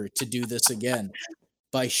remember to do this again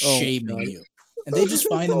by shaming you. And they just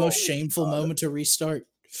find the most shameful moment to restart.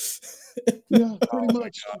 Yeah, pretty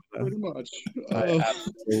much. Pretty much. I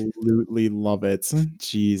absolutely love it.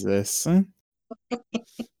 Jesus.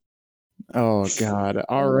 Oh God.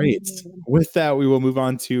 All right. With that, we will move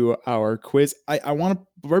on to our quiz. I want to,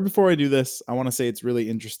 right before I do this, I want to say it's really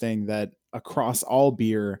interesting that across all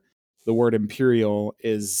beer, the word imperial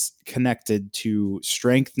is connected to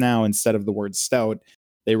strength now instead of the word stout.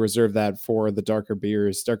 They reserve that for the darker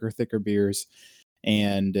beers, darker, thicker beers.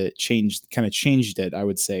 and kind of changed it, I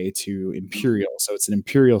would say, to Imperial. So it's an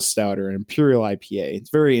Imperial Stout or an Imperial IPA. It's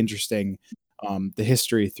very interesting, the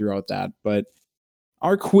history throughout that. But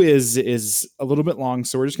our quiz is a little bit long,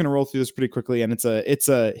 so we're just going to roll through this pretty quickly, and it's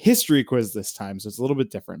a history quiz this time, so it's a little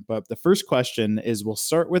bit different. But the first question is, we'll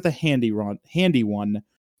start with a handy one.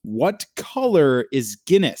 What color is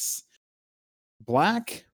Guinness?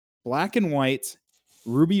 Black, black and white,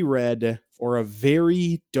 ruby red, or a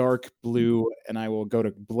very dark blue? And I will go to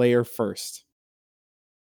Blair first.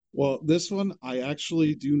 Well, this one I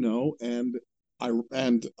actually do know, and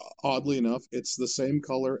oddly enough, it's the same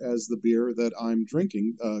color as the beer that I'm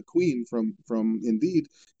drinking, Queen from Indeed.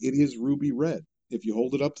 It is ruby red. If you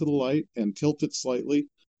hold it up to the light and tilt it slightly,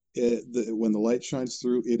 when the light shines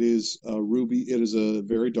through, it is ruby. It is a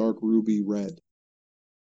very dark ruby red.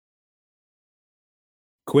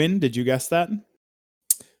 Quinn, did you guess that?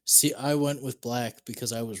 See, I went with black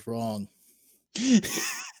because I was wrong.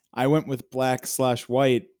 I went with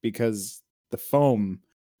black/white because the foam.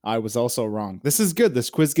 I was also wrong. This is good. This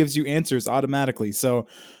quiz gives you answers automatically. So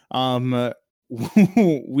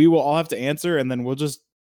we will all have to answer, and then we'll just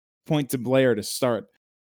point to Blair to start.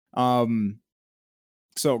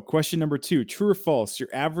 So question number 2, true or false? Your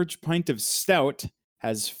average pint of stout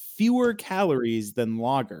has fewer calories than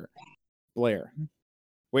lager. Blair.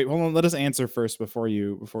 Wait, hold on. Let us answer first before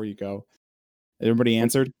you go. Everybody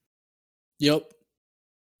answered? Yep.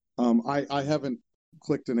 I haven't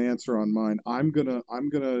clicked an answer on mine. I'm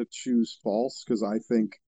gonna choose false because I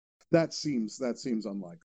think that seems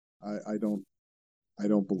unlikely. I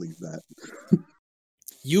don't believe that.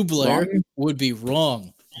 You, Blair, Wrong? would be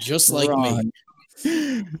wrong, just like me.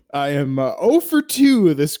 I am 0 for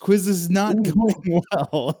 2. This quiz is not going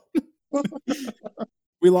well.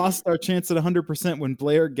 We lost our chance at 100% when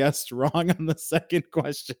Blair guessed wrong on the second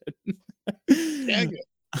question. Dang it.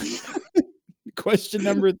 Question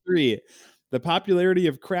number 3. The popularity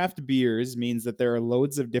of craft beers means that there are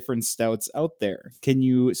loads of different stouts out there. Can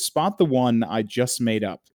you spot the one I just made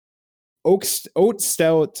up? Oat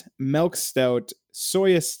stout, milk stout,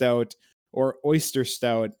 soya stout, or oyster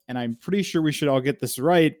stout? And I'm pretty sure we should all get this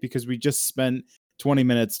right because we just spent 20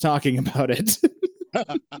 minutes talking about it.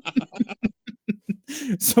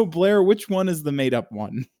 So Blair, which one is the made up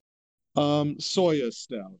one? Soya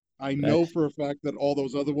stout. I know for a fact that all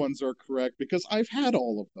those other ones are correct because I've had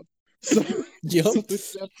all of them. So, Yep.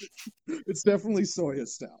 so it's definitely soya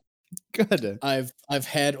stout. Good. I've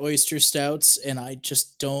had oyster stouts, and I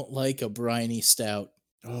just don't like a briny stout.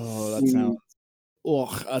 Oh,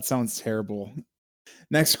 that sounds terrible.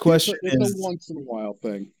 Next question It's is a once in a while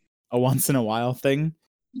thing. a once in a while thing.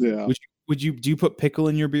 Yeah. Do you put pickle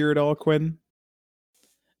in your beer at all, Quinn?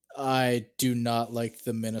 I do not like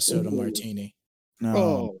the Minnesota Ooh. martini.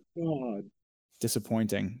 No. Oh God.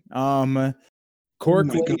 Disappointing. Oh Cork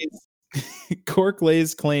my God. Cork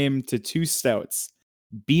lays claim to 2 stouts,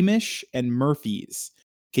 Beamish and Murphy's.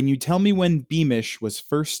 Can you tell me when Beamish was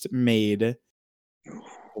first made?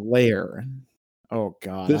 Blair. Oh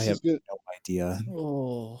God, This I have is good. no idea.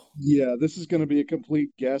 Oh, Yeah, this is going to be a complete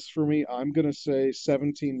guess for me. I'm going to say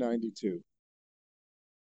 1792.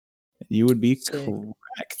 You would be Same.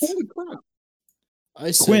 correct. Holy crap.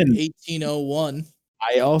 I said Quinn. 1801.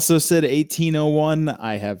 I also said 1801.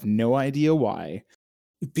 I have no idea why.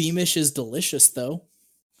 Beamish is delicious, though.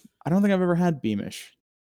 I don't think I've ever had Beamish.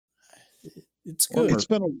 It's Or good.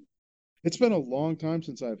 It's been a long time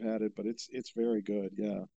since I've had it, but it's very good.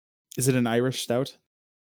 Yeah. Is it an Irish stout?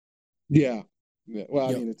 Yeah. Well,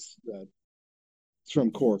 I Yep. mean, it's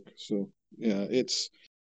from Cork, so yeah,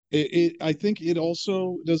 I think it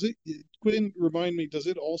also Quinn, remind me, does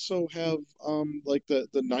it also have like the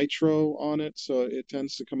nitro on it, so it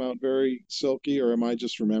tends to come out very silky, or am I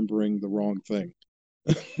just remembering the wrong thing?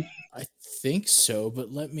 I think so,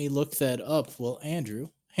 but let me look that up while Andrew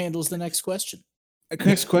handles the next question.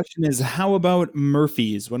 Next question is, how about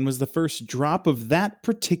Murphy's? When was the first drop of that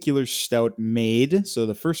particular stout made? So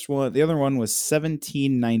the other one was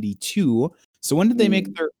 1792. So when did they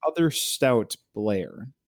make their other stout, Blair?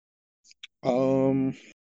 Well,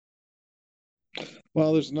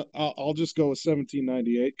 there's no. I'll just go with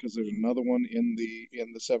 1798 because there's another one in the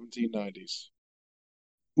 1790s.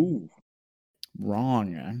 Ooh,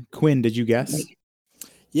 Wrong. Quinn, did you guess?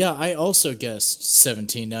 Yeah, I also guessed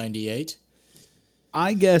 1798.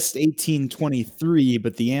 I guessed 1823,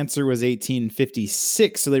 but the answer was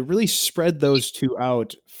 1856. So they really spread those two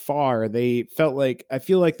out far. I feel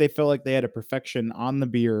like they felt like they had a perfection on the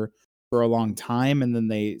beer for a long time, and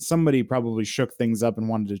then somebody probably shook things up and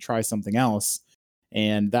wanted to try something else.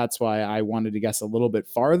 And that's why I wanted to guess a little bit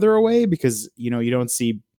farther away, because you don't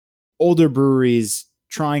see older breweries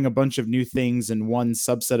trying a bunch of new things in one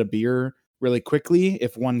subset of beer really quickly.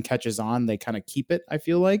 If one catches on, they kind of keep it, I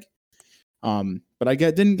feel like. But I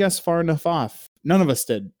didn't guess far enough off. None of us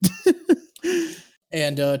did.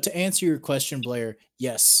 And to answer your question, Blair,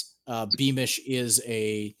 yes, Beamish is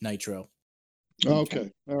a nitro.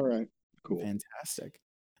 Okay. All right. Cool. Fantastic.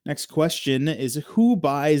 Next question is, who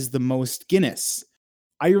buys the most Guinness?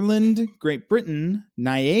 Ireland, Great Britain,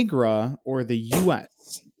 Niagara, or the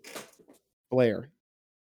US? Blair.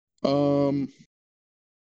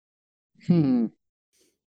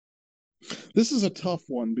 This is a tough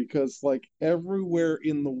one because like everywhere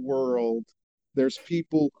in the world there's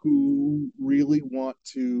people who really want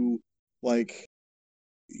to like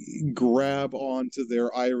grab onto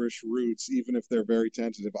their Irish roots even if they're very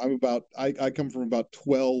tentative. I come from about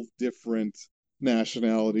 12 different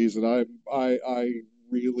nationalities, and I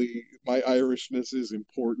really, my Irishness is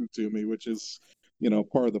important to me, which is,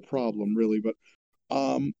 part of the problem really. But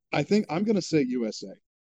I think I'm gonna say USA.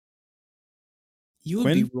 You would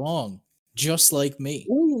Quinn? be wrong, just like me.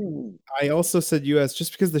 Ooh. I also said US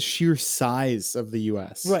just because the sheer size of the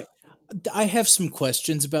US. Right. I have some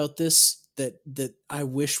questions about this that I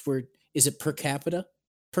wish were. Is it per capita?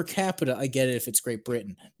 Per capita, I get it if it's Great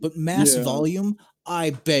Britain, but mass Yeah. volume,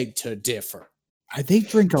 I beg to differ. They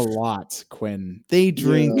drink a lot, Quinn. They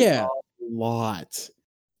drink Yeah, a lot.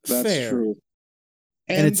 That's fair. true.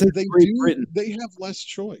 And And it's in they Great do. Britain. They have less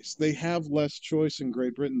choice. They have less choice in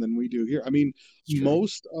Great Britain than we do here. I mean, It's true.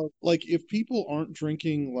 most of like if people aren't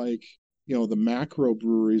drinking like the macro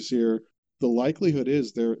breweries here, the likelihood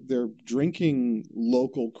is they're drinking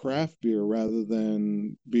local craft beer rather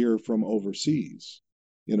than beer from overseas.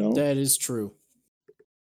 That is true.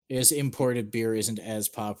 As imported beer isn't as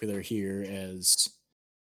popular here as.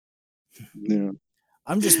 Yeah.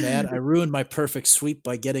 I'm just mad. I ruined my perfect sweep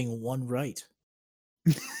by getting one right.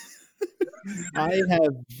 I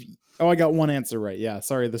got one answer right. Yeah,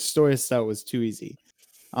 sorry, the Stoya Stout was too easy.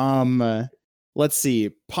 Let's see.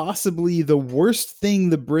 Possibly the worst thing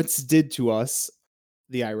the Brits did to us,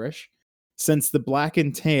 the Irish, since the Black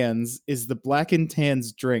and Tans is the Black and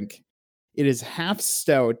Tans drink. It is half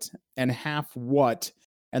stout and half what?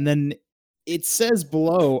 And then it says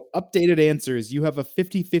below, updated answers. You have a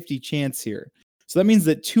 50-50 chance here. So that means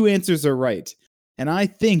that 2 answers are right. And I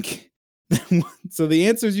think, so the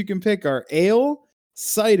answers you can pick are ale,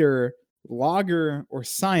 cider, lager, or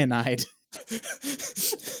cyanide.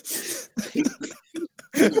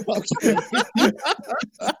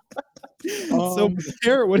 So,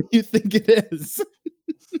 Pierre, what do you think it is?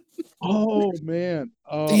 Oh man.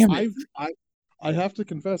 Damn it. I have to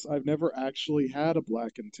confess I've never actually had a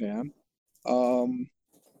black and tan.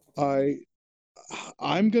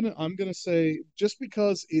 I'm gonna say, just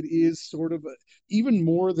because it is sort of even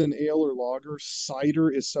more than ale or lager, cider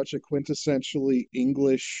is such a quintessentially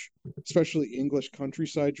English, especially English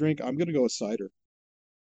countryside drink. I'm gonna go with cider.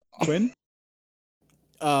 Quinn?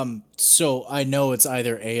 So I know it's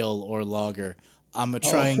either ale or lager. I'm gonna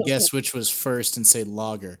try and guess which was first and say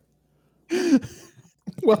lager.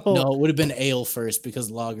 Well, No, it would have been ale first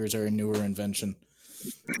because lagers are a newer invention.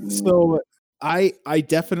 so I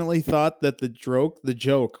definitely thought that the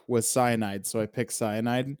joke was cyanide, so I picked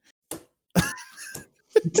cyanide.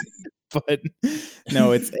 But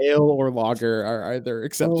no, it's ale or lager are either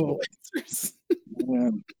acceptable answers.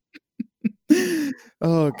 Man.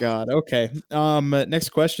 Oh God. Okay. Next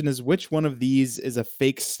question is, which one of these is a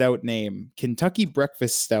fake stout name? Kentucky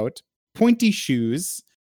Breakfast Stout, Pointy Shoes,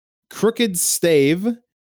 Crooked Stave,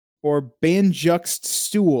 or Banjuxed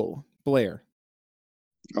Stool? Blair.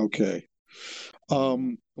 Okay.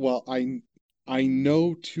 Well, I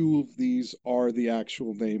know 2 of these are the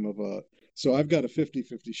actual name of a. So I've got a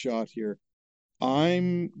 50-50 shot here.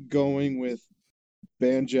 I'm going with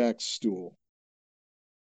Banjack's Stool.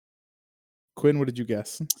 Quinn, what did you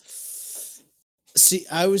guess? See,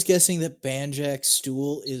 I was guessing that Banjack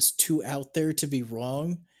Stool is too out there to be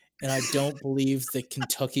wrong, and I don't believe that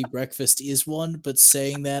Kentucky Breakfast is one, but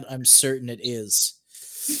saying that, I'm certain it is.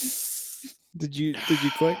 Did you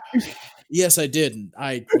click? Yes, I did. And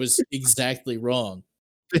I was exactly wrong.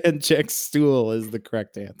 Banjack Stool is the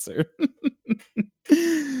correct answer.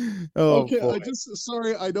 Okay, boy.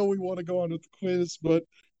 sorry, I know we want to go on with the quiz, but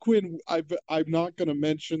Quinn, I'm not going to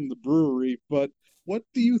mention the brewery, but what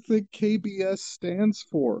do you think KBS stands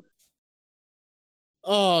for?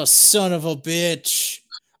 Oh, son of a bitch.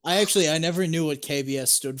 I never knew what KBS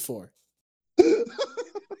stood for.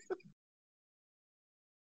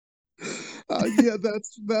 Yeah,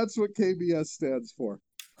 that's what KBS stands for.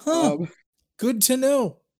 Huh. Good to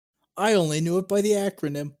know. I only knew it by the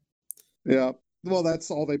acronym. Yeah. well,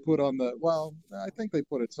 that's all they put on the. Well, I think they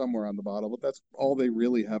put it somewhere on the bottle, but that's all they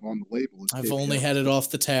really have on the label. Is I've only KBS. had it off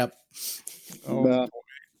the tap. Oh, Nah.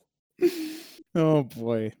 Oh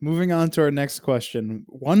boy. Moving on to our next question.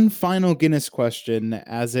 One final Guinness question,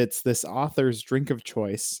 as it's this author's drink of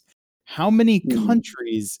choice. How many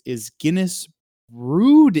countries is Guinness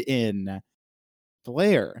brewed in?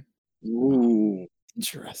 Blair. Ooh.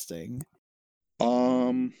 Interesting.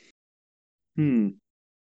 Because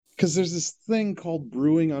there's this thing called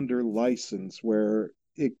brewing under license where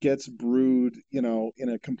it gets brewed, in a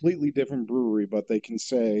completely different brewery, but they can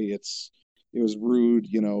say it was brewed,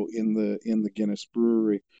 in the Guinness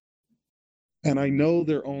brewery. And I know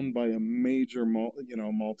they're owned by a major,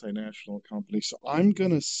 multinational company. So I'm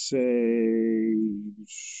gonna say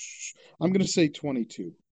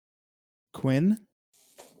 22. Quinn?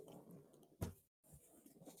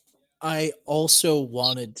 I also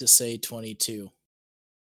wanted to say 22.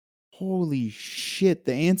 Holy shit.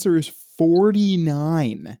 The answer is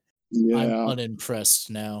 49. Yeah. I'm unimpressed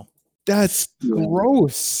now. That's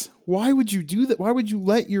gross. Why would you do that? Why would you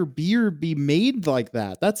let your beer be made like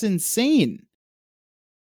that? That's insane.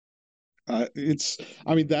 That's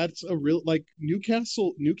a real, like,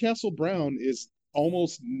 Newcastle Brown is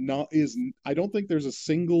almost not is I don't think there's a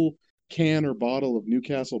single can or bottle of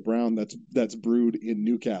Newcastle Brown that's brewed in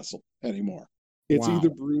Newcastle anymore. It's Wow. either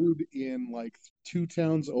brewed in like 2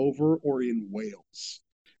 towns over or in Wales.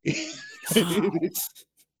 Yeah.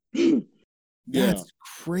 That's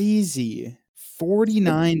crazy.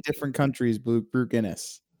 49 different countries brew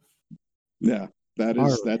Guinness. Yeah, All that's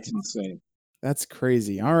right. insane. That's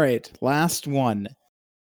crazy. All right, last one.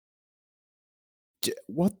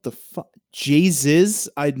 What the fuck? Jesus,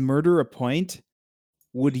 I'd murder a pint.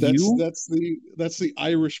 Would you? That's the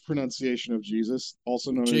Irish pronunciation of Jesus,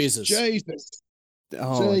 also known Jesus. as Jesus.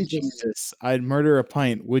 Oh, Jesus. Jesus. I'd murder a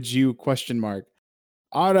pint. Would you? Question mark.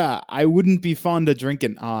 Ara, I wouldn't be fond of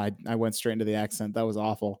drinking. I went straight into the accent. That was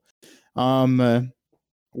awful. When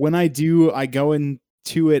I do, I go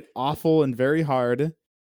into it awful and very hard,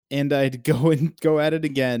 and I'd go at it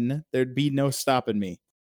again. There'd be no stopping me.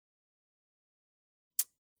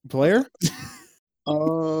 Blair?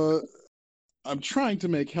 I'm trying to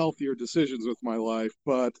make healthier decisions with my life,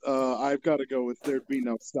 but I've got to go with there'd be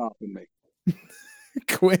no stopping me.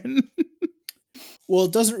 Quinn? Well,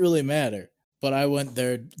 it doesn't really matter, but I went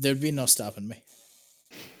there. There'd be no stopping me.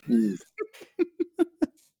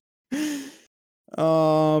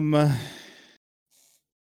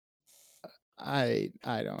 I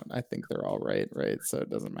don't. I think they're all right, so it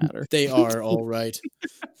doesn't matter. They are all right.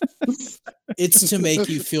 It's to make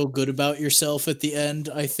you feel good about yourself at the end,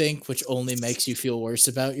 I think, which only makes you feel worse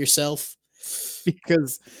about yourself.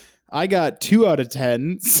 Because I got 2 out of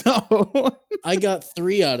 10, so I got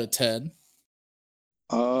 3 out of 10.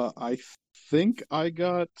 I think I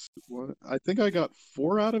got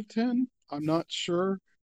 4 out of 10. I'm not sure.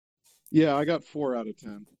 Yeah, I got 4 out of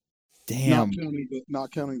 10. damn.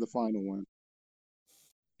 Not counting the final one.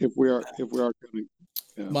 If we are counting.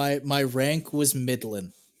 Yeah. My rank was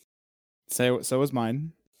middling. So was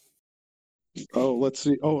mine. Oh, let's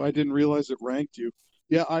see. Oh, I didn't realize it ranked you.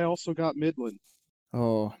 Yeah, I also got Midland.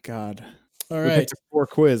 Oh God. All We right. picked a 4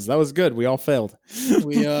 quiz. That was good. We all failed.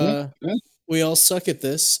 We all suck at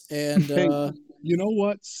this, and Hey, you know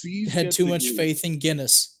what? C's had get too the much U. faith in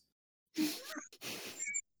Guinness.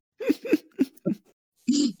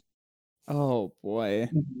 Oh boy.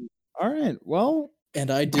 All right. Well, And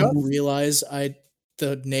I didn't realize the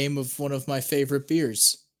name of one of my favorite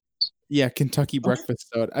beers. yeah, Kentucky breakfast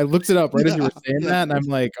stout. I looked it up right as you were saying that, and I'm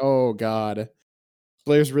like, oh God.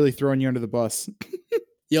 Blair's really throwing you under the bus.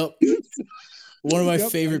 Yep. One of my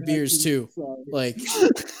Yep, favorite I beers actually too. saw it. Like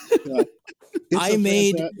Yeah.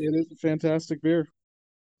 It is a fantastic beer.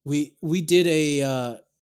 we did a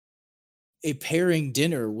pairing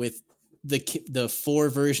dinner with the 4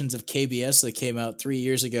 versions of KBS that came out 3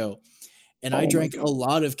 years ago. And I Oh my drank God. a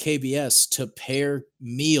lot of KBS to pair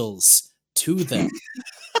meals to them.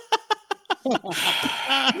 Oh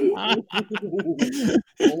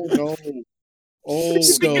no. Oh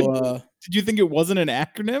So Did you think it wasn't an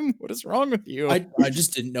acronym? What is wrong with you? I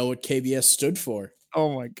just didn't know what KBS stood for.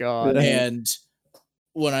 Oh my God. Yeah. And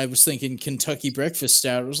when I was thinking Kentucky Breakfast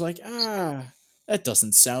Stout, I was like, that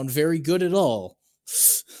doesn't sound very good at all.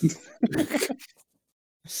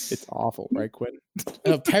 It's awful, right, Quinn?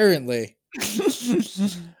 Apparently.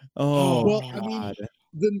 Oh, Well, God. I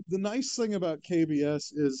mean, the nice thing about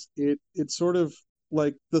KBS is it's sort of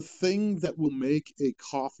like the thing that will make a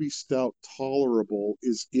coffee stout tolerable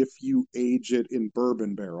is if you age it in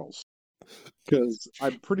bourbon barrels. Because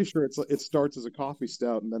I'm pretty sure it starts as a coffee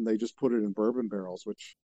stout and then they just put it in bourbon barrels,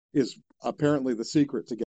 which is apparently the secret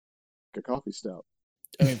to get a coffee stout.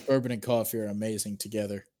 I mean, bourbon and coffee are amazing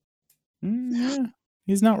together. Yeah,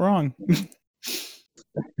 he's not wrong.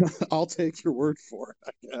 I'll take your word for it,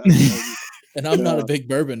 I guess. And I'm not a big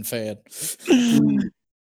bourbon fan.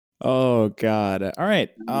 Oh God! All right,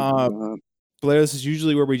 Uh, Blair. This is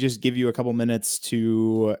usually where we just give you a couple minutes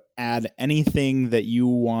to add anything that you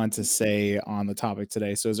want to say on the topic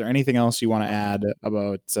today. So, is there anything else you want to add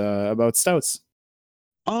about stouts?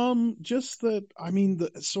 just that, I mean,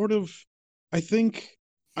 I think,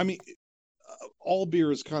 I mean, all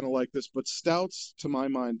beer is kind of like this, but stouts, to my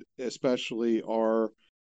mind, especially,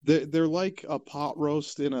 they're like a pot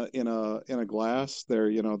roast in a glass.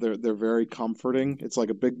 They're very comforting. It's like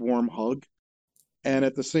a big warm hug. And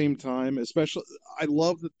at the same time, especially, I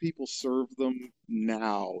love that people serve them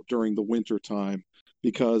now during the winter time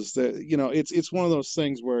because it's one of those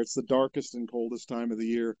things where it's the darkest and coldest time of the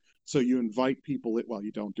year. So you invite people in. Well,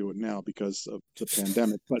 you don't do it now because of the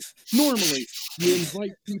pandemic, but normally you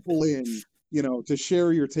invite people in, to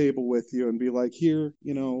share your table with you and be like, here,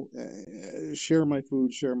 share my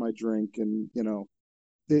food, share my drink, and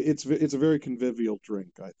it's a very convivial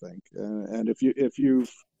drink, I think. And if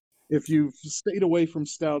you've stayed away from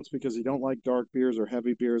stouts because you don't like dark beers or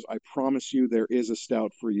heavy beers, I promise you there is a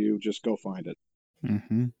stout for you. Just go find it.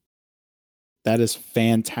 Mm-hmm. That is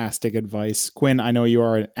fantastic advice. Quinn, I know you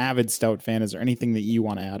are an avid stout fan. Is there anything that you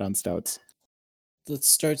want to add on stouts? Let's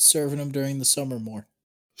start serving them during the summer more.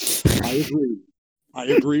 I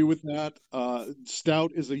agree with that.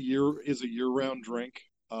 Stout is a year-round drink.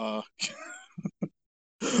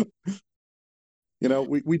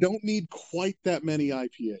 We don't need quite that many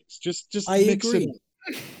IPAs. Just I mix agree. it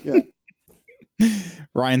up. Yeah.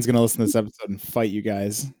 Ryan's gonna listen to this episode and fight you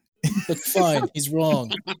guys. That's fine. He's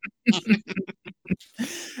wrong.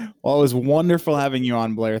 Well, it was wonderful having you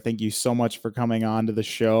on, Blair. Thank you so much for coming on to the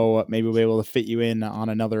show. Maybe we'll be able to fit you in on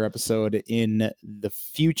another episode in the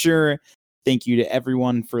future. Thank you to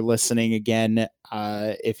everyone for listening again.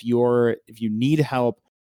 If you need help,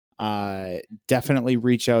 definitely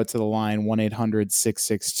reach out to the line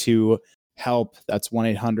 1-800-662-HELP. That's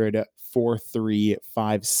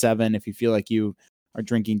 1-800-4357. If you feel like you are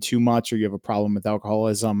drinking too much or you have a problem with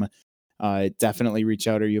alcoholism, definitely reach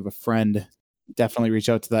out, or you have a friend, definitely reach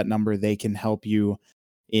out to that number. They can help you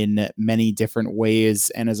in many different ways.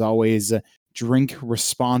 And as always, drink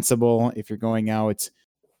responsible. If you're going out,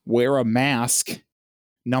 wear a mask.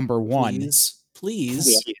 Number one,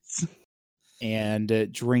 please. And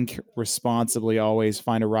drink responsibly. Always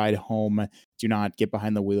find a ride home. Do not get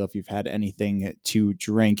behind the wheel if you've had anything to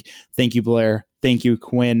drink. Thank you, Blair. Thank you,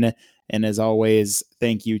 Quinn. And as always,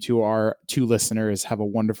 thank you to our 2 listeners. Have a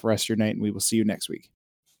wonderful rest of your night, and we will see you next week.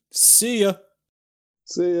 See ya.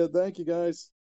 See ya. Thank you, guys.